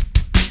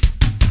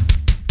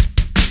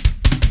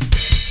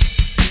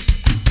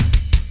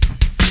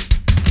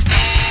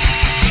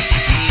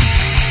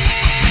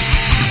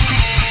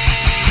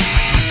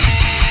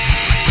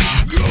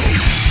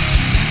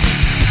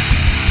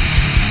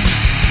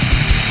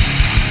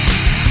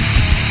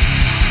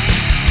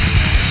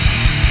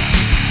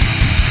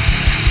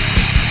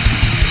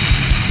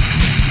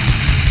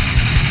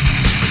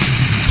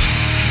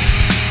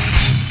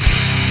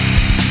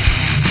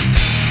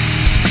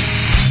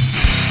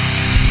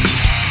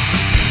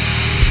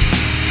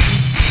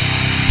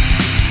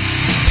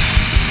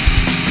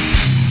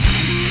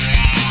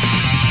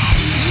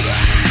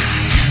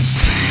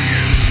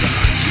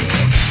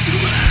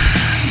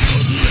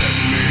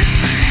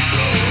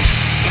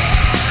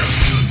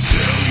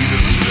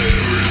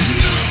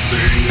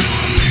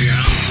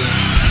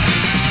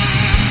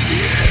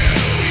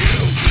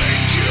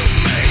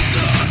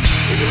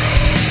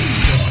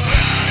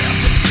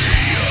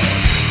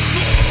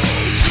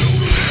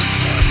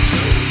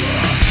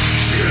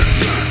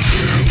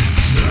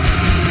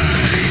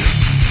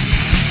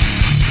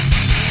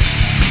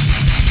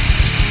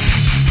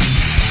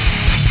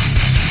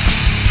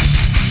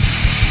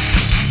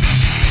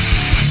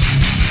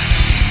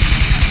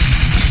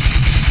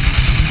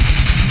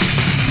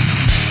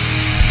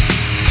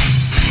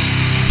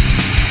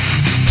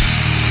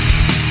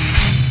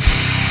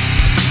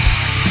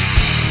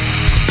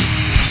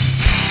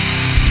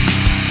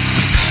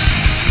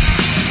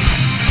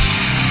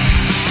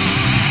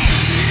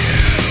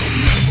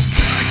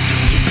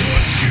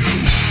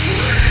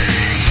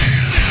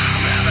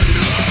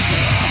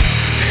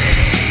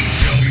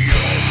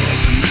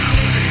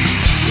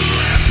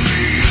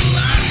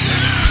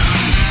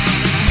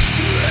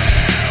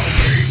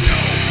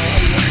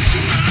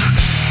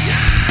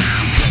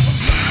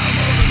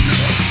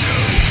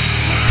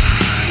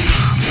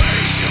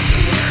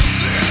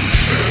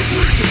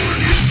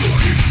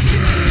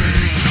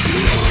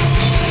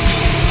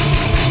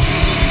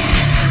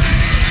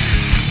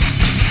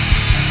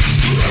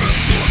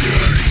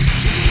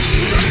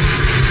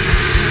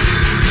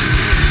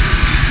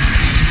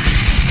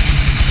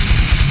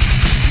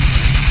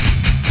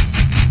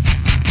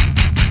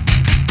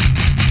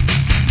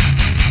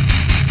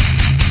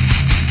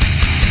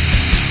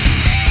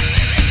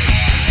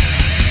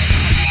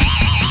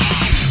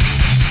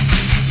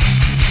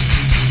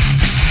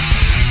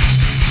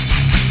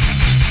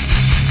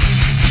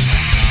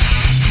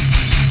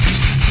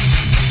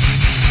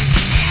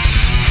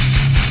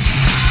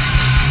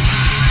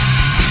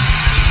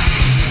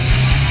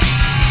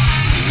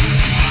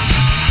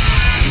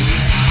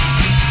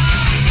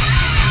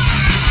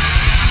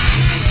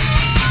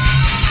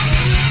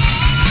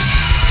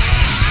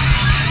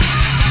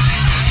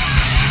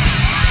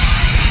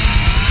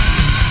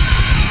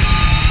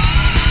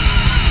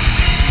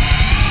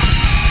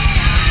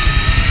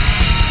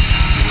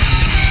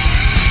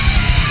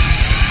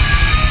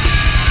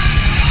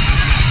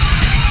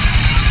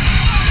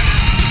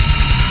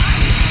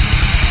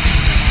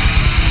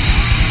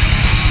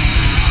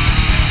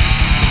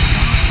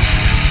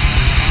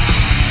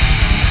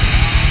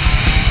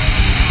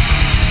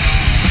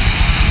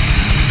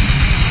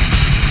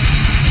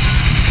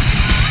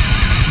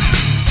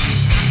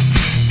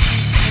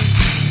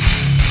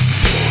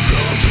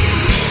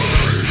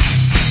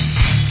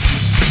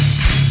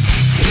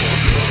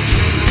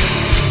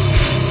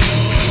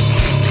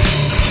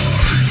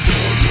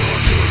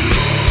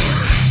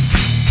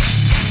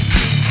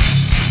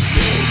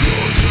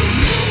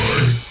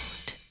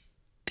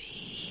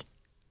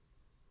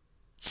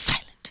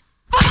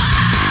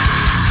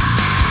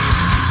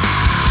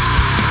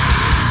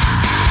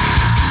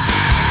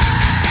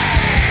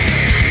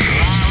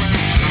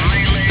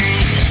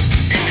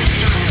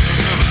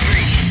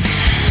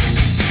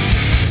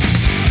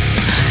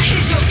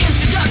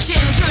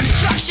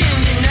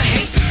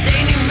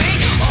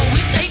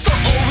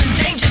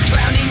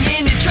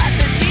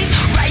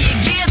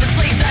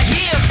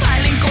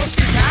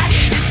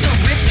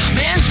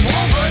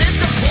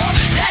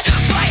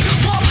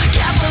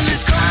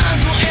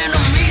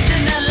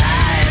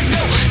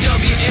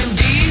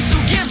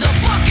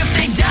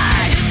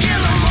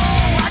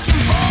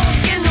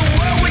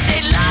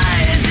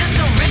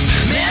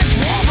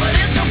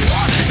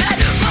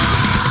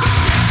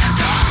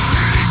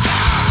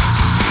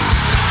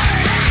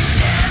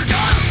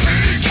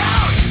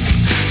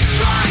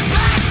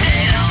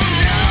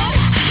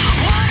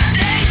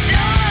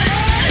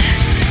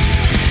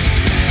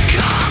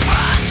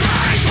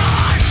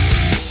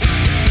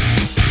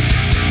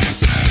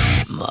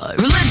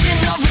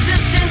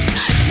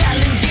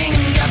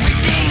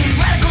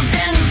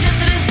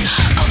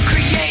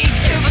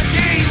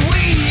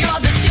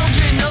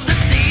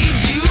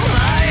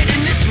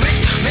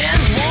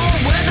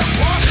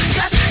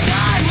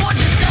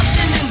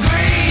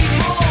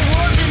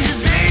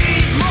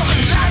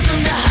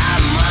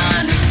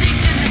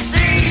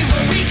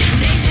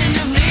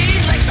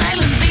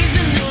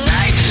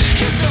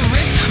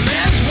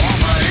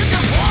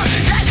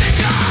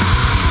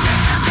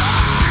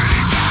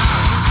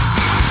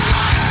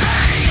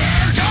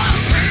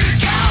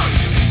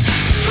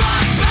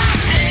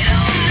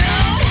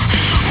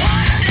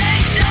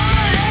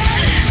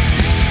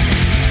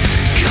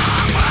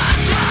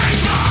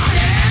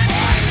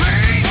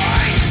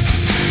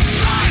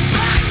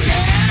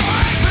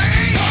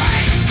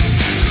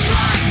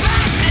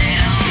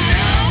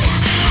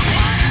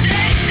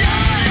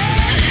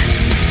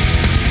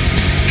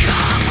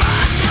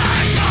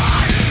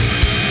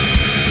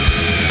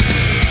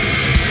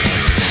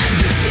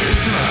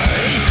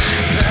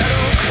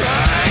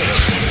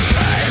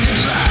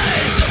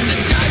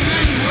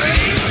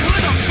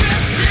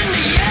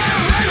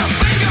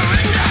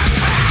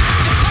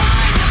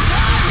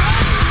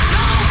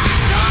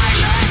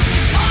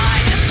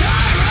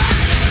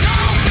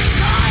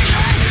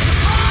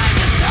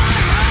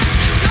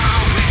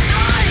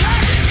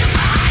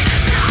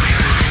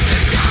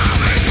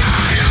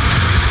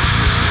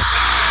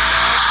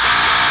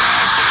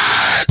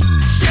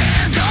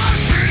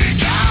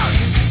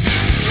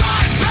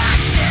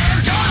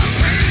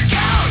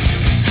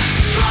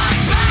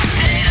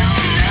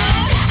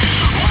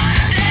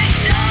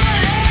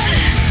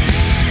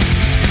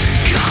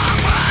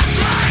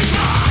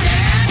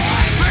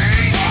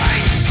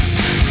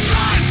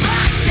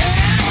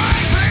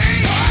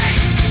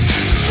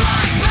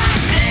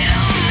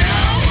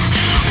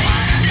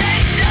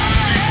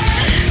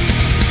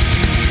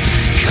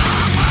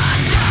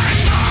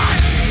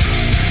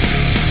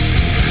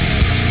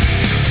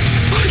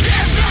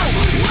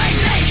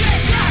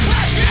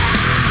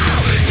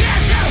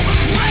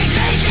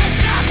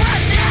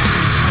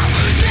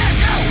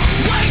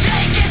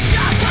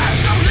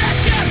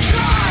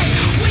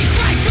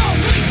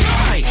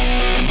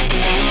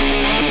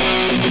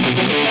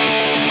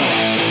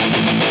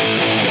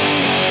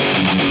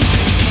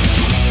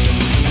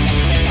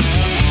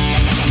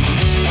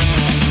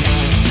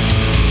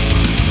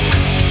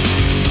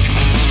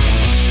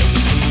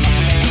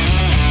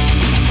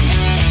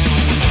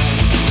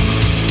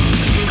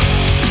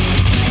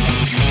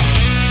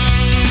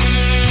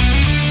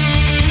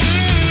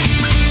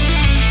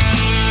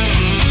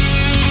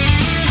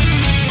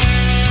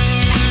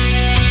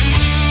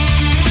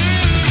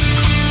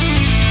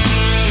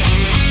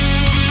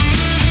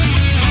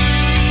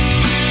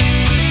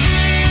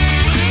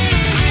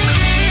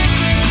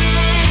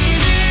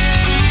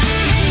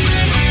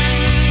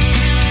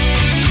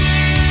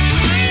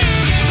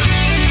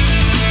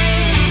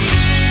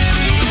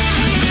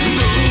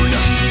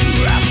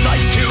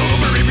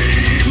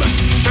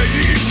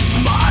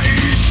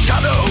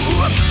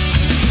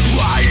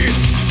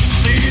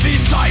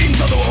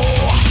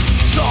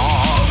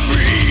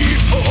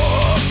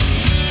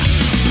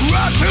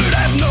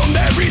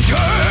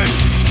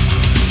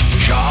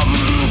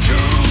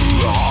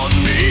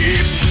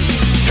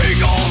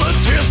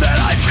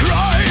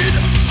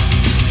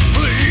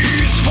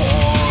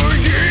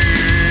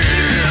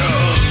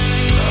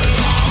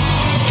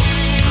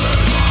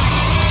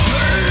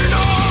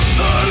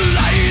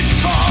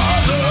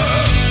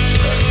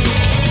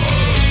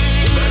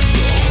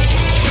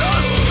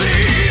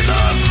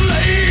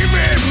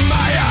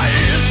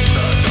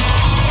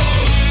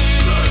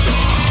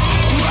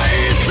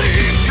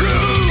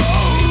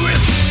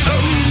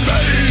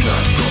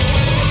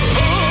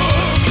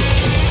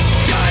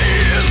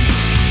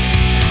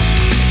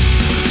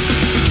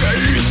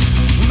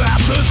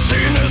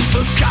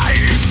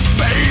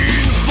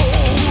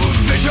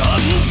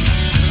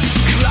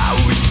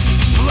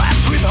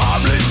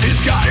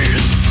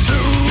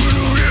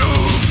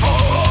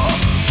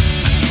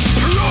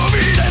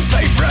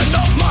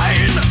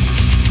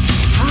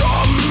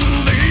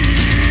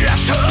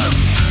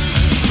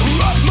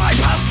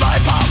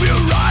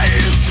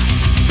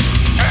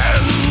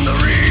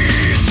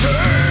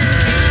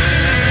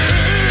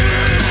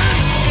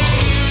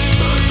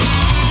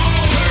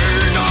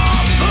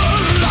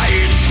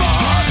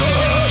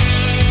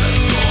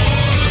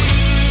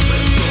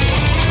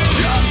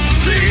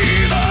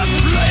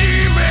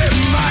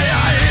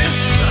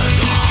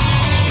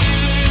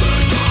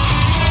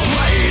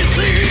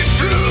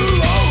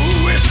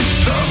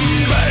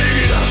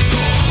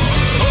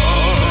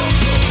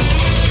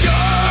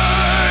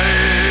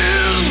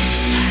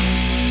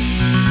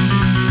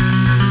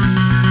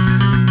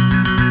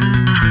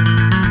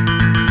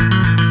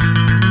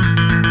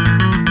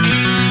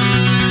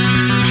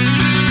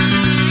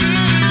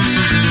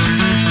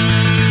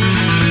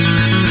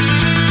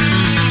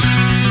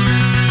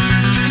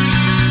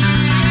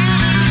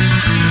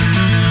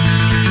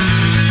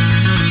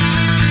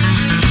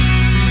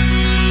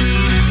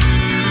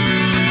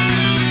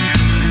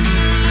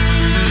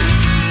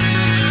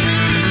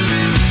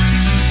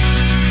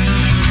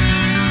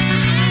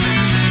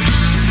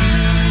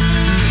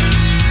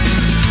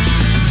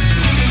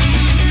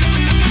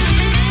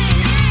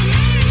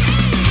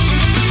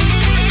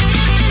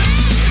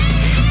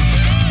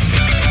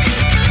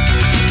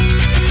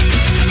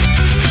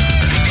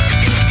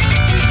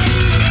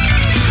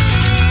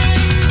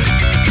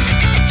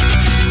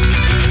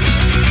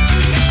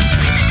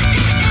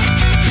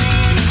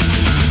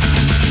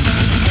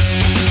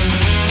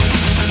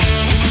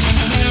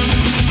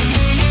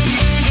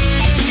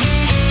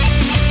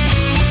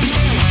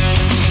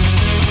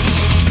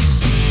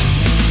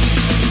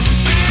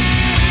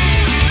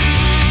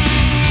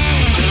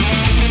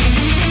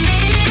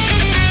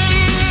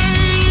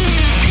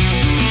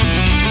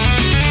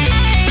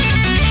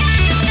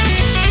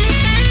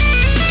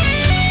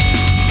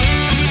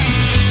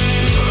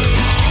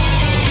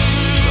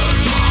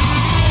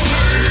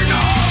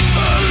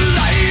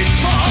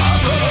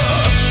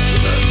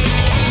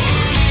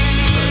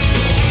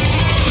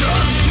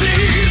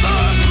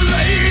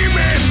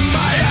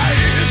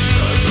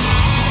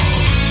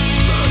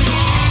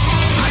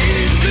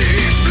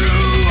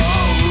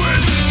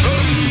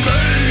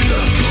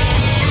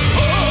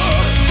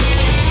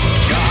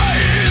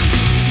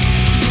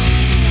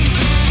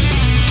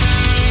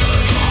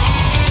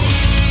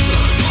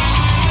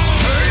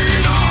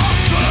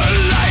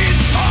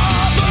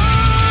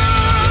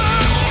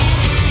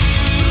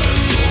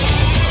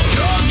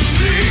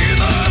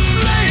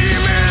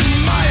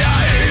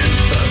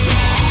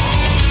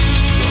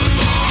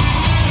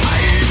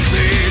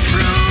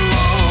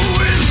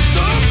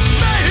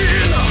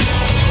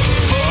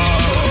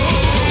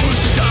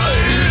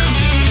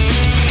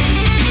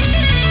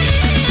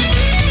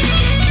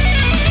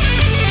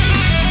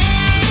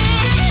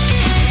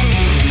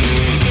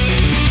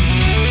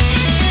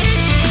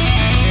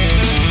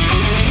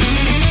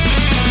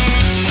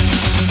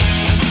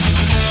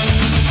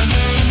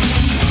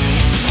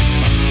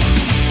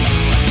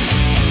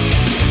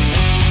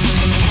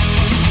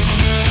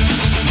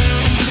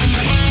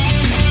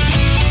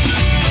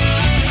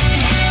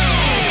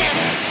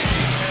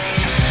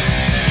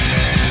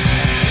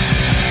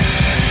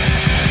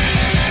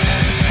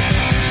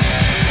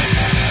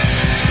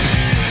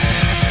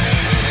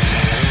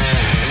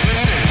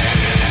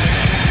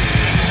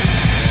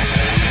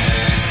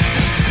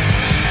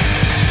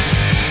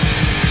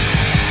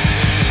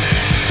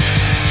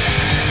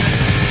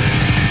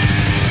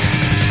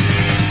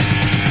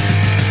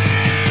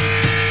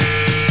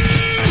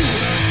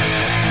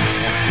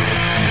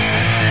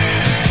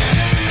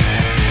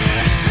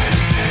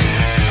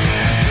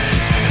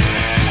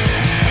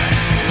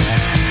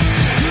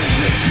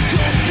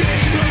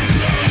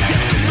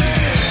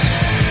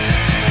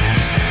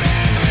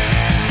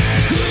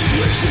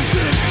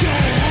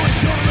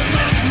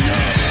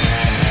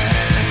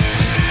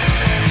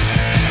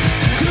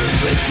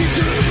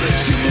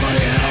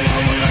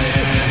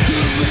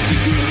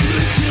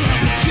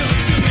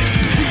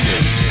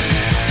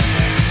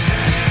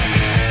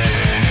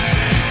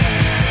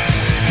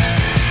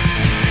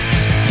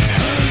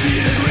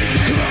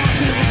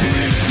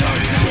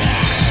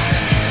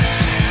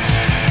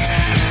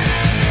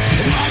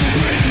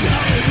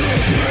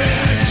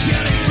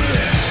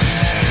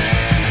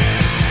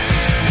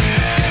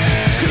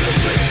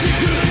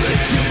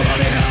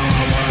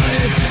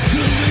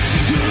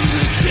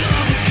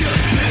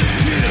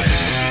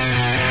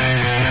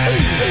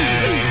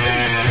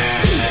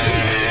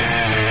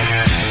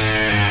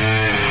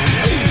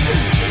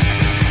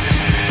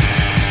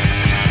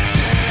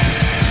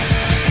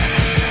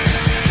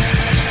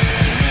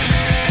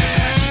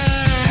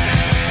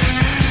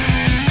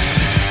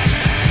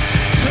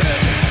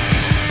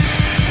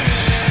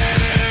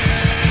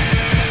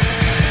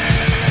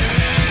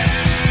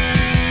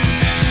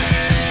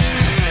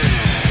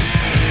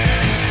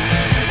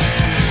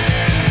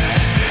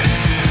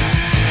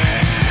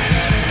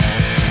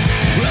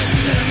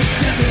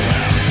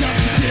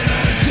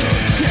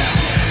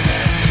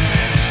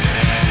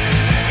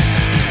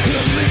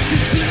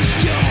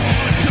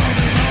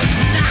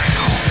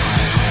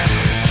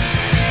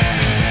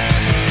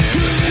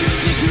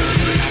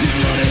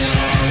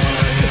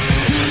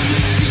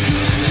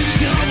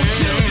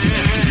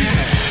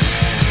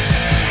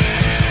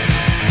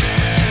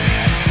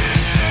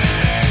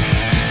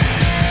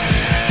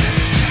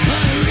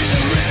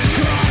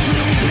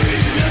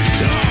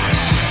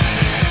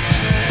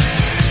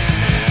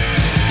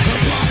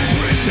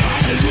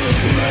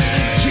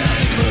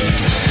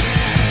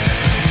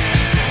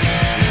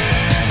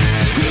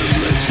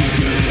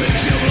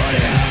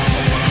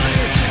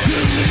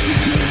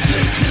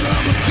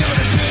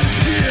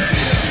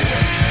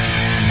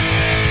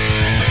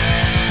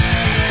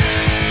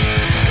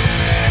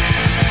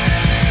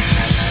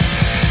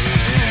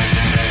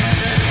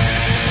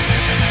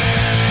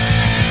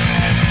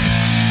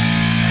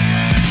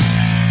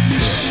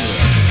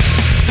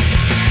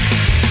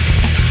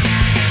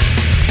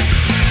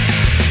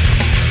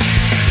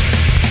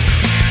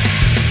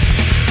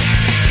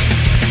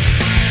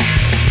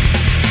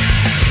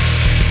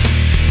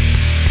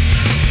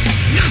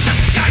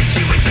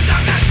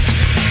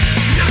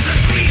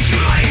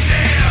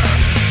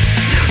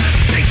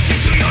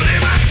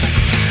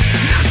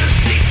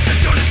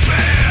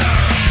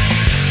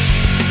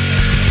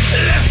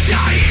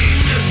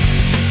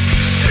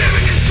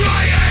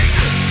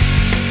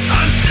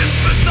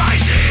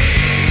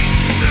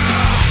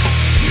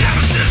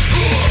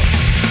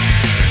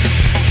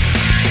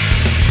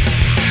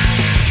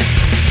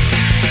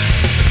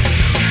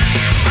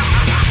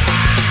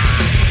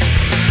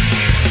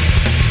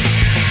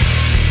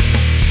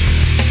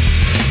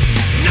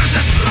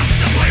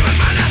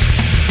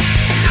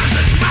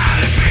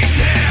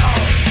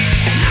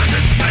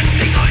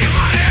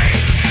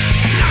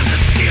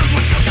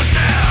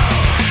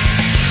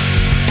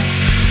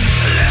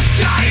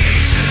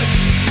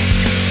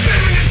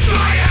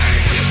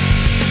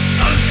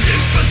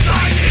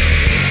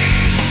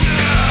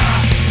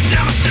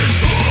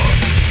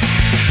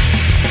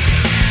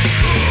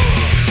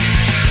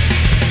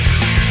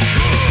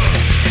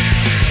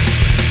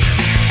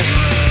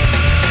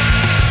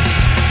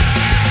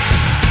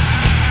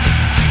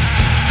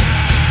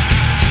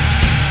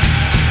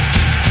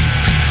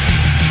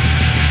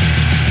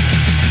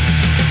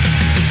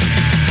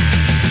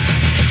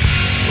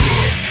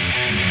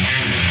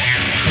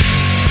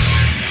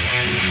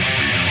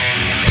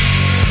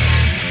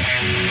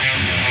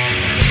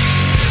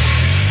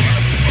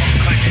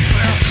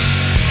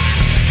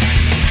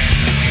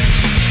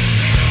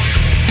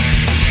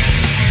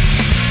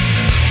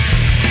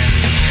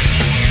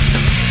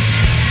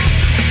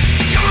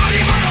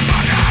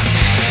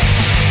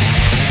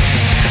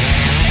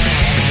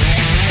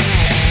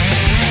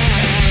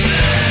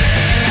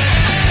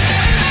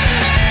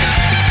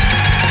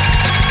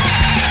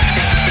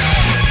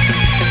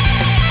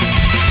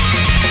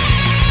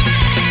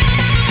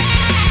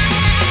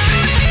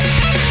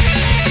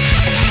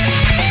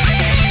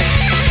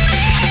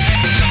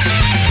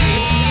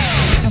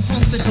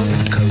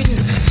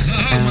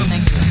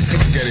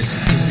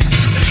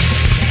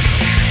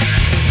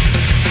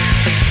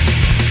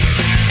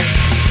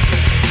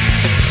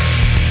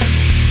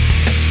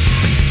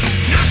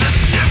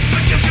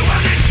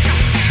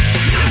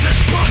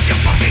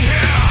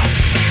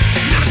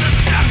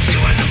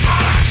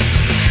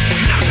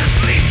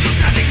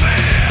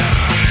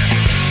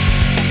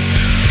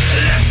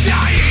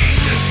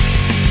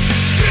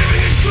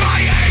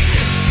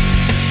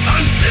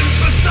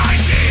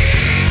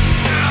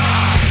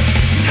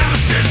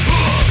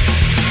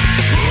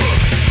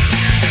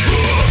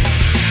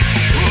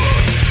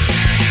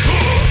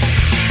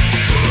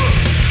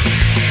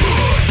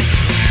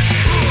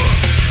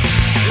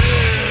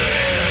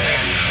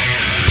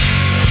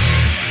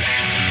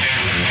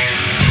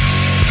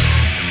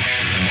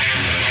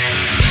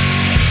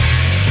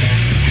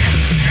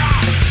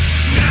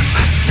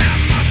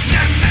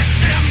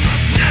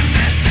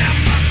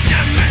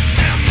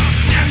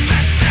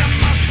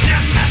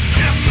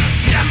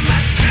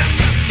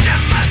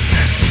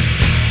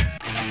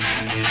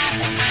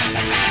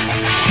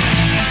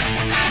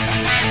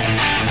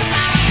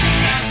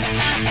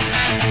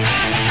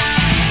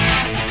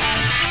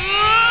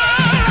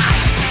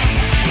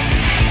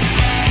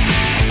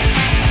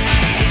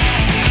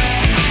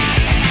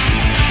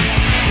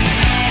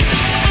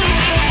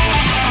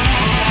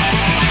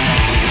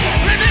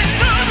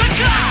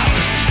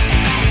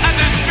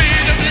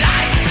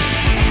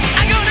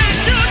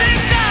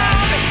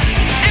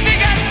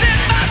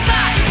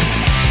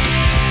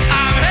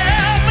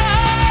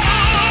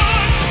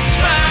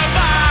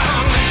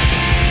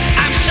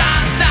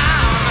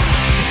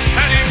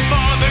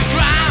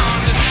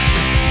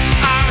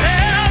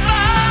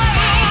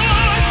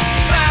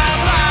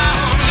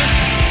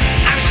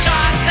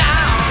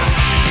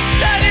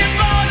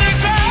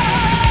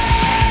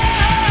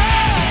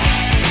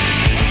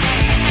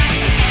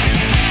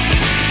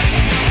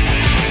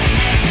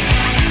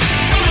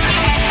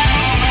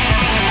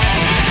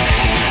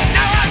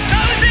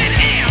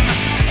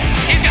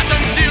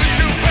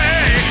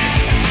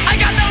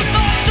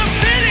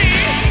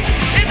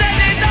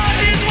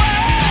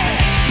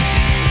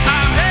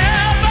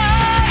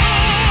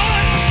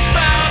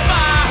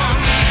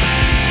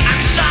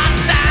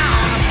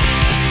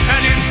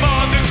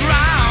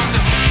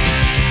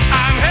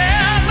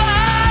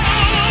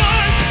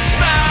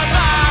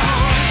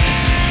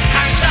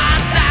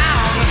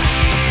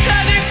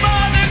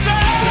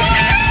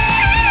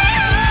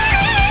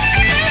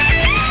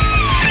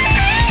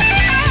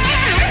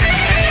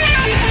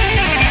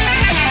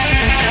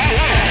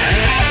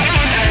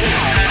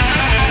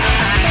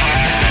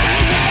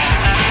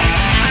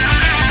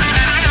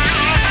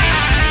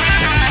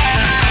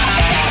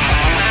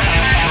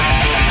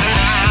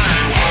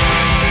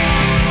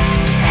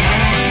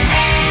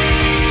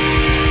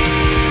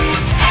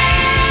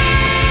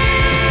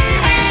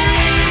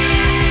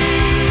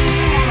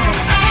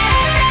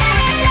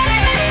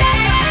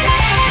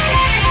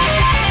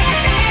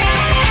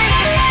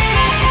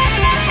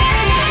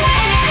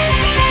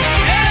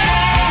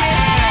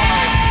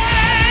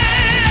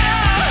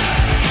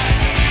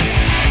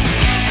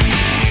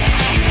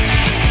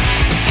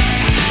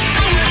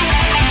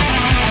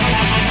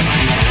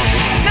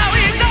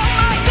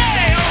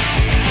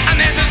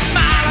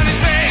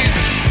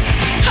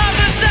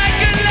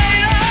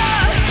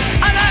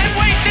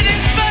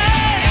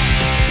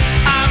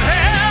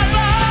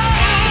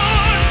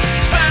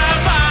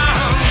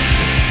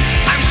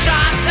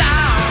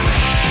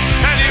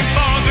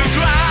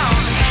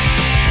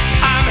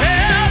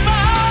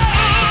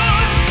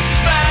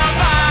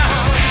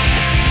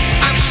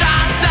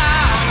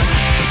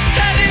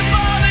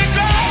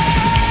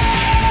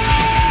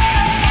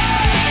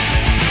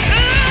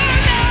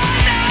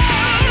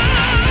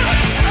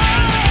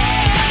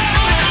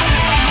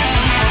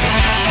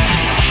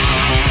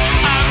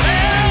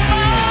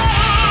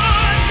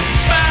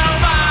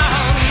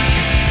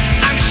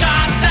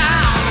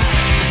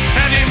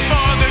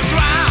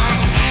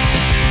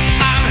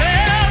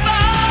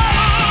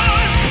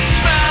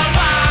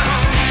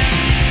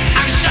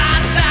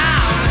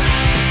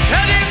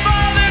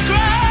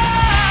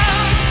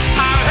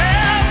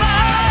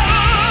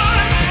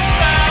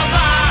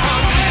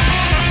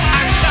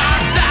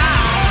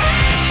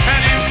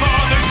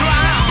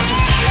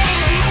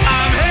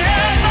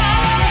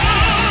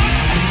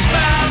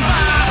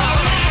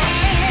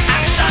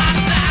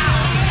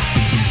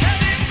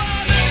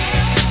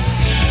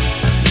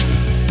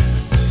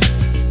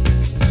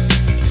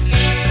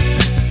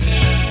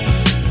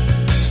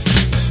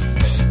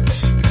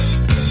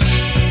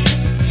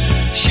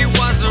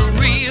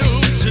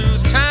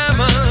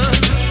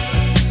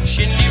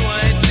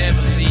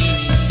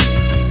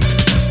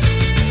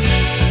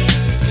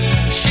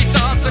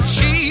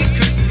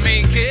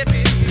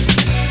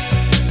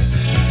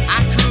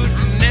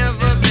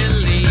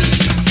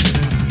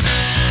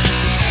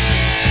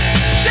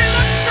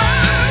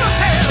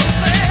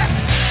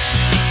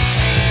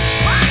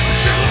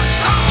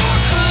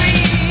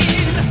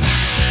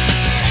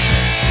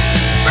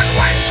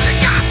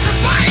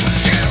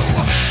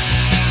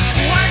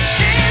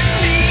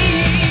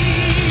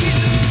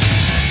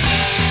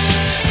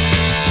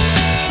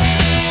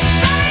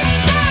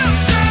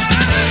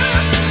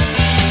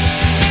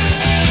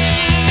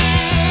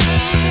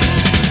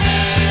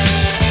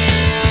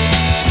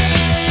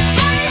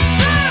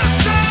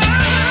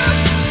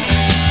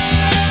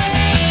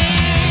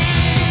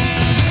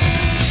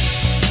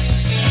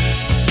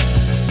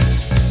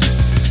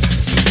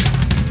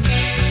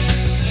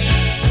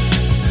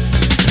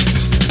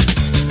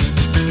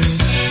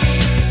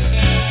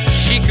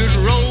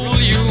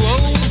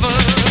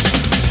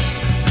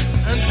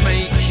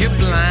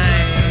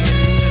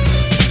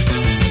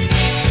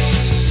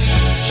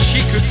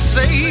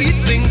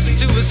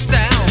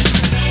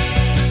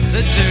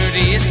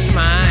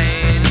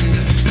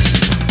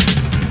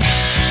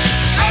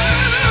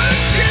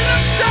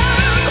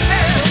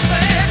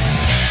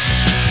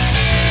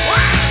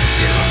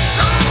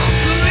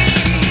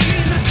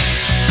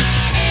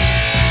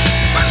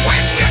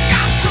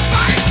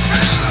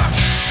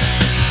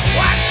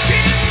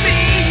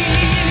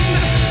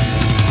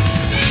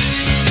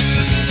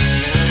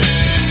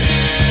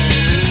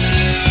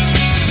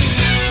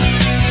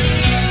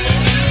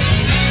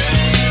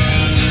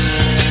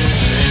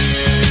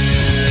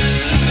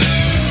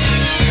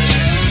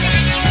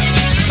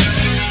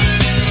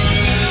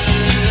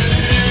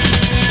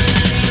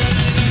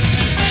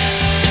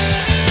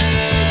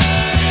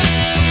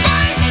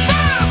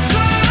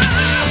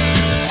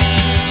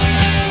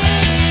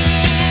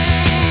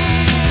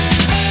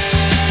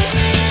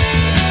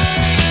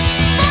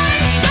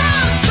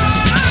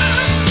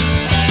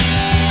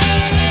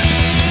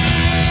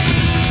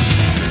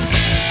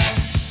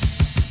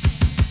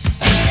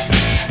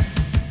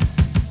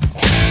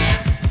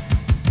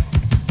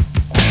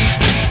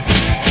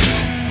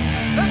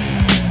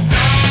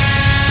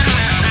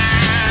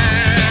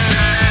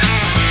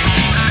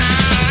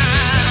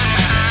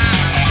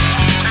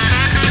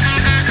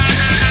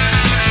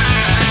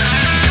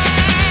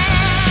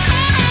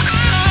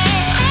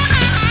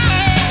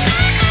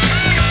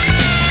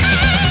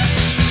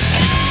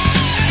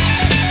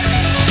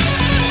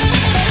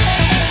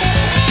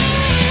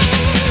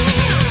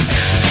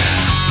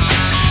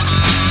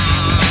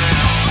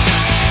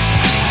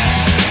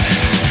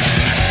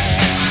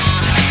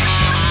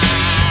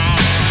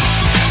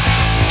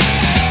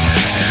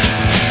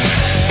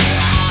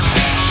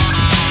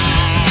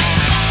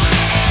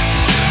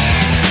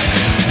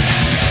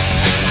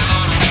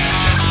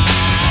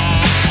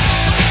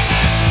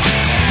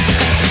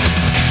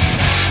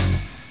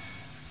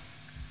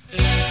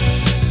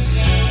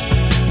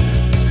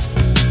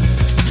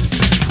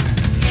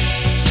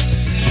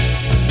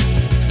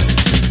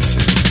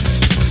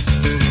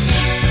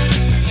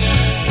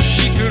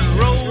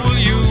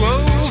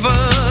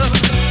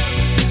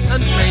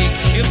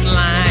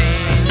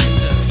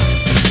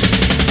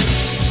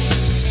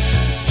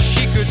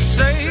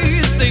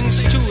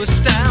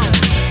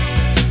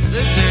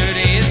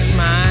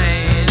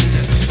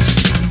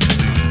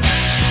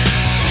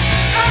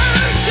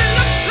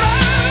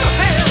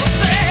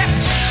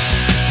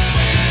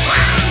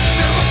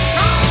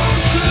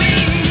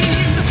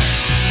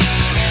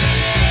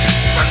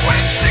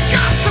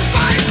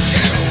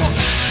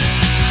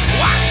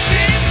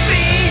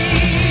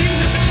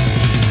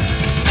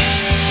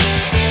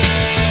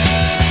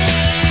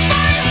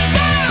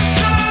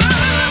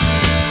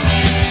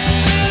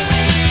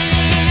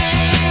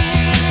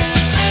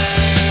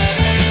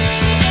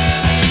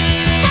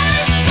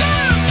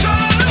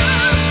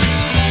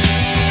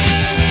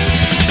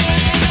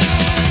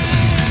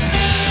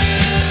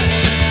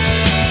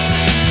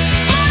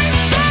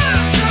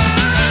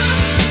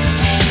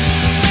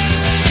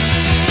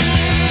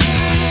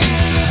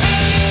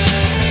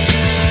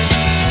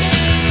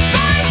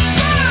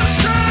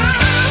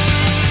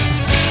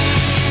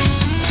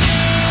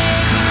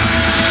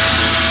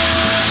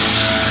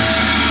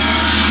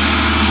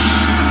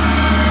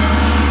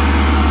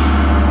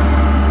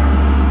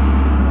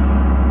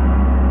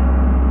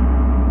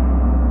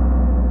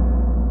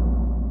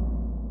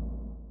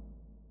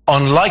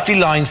 unlikely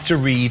lines to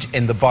read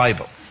in the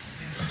Bible.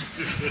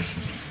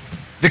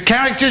 The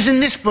characters in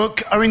this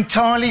book are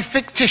entirely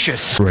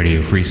fictitious.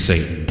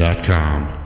 RadioFreeSatan.com.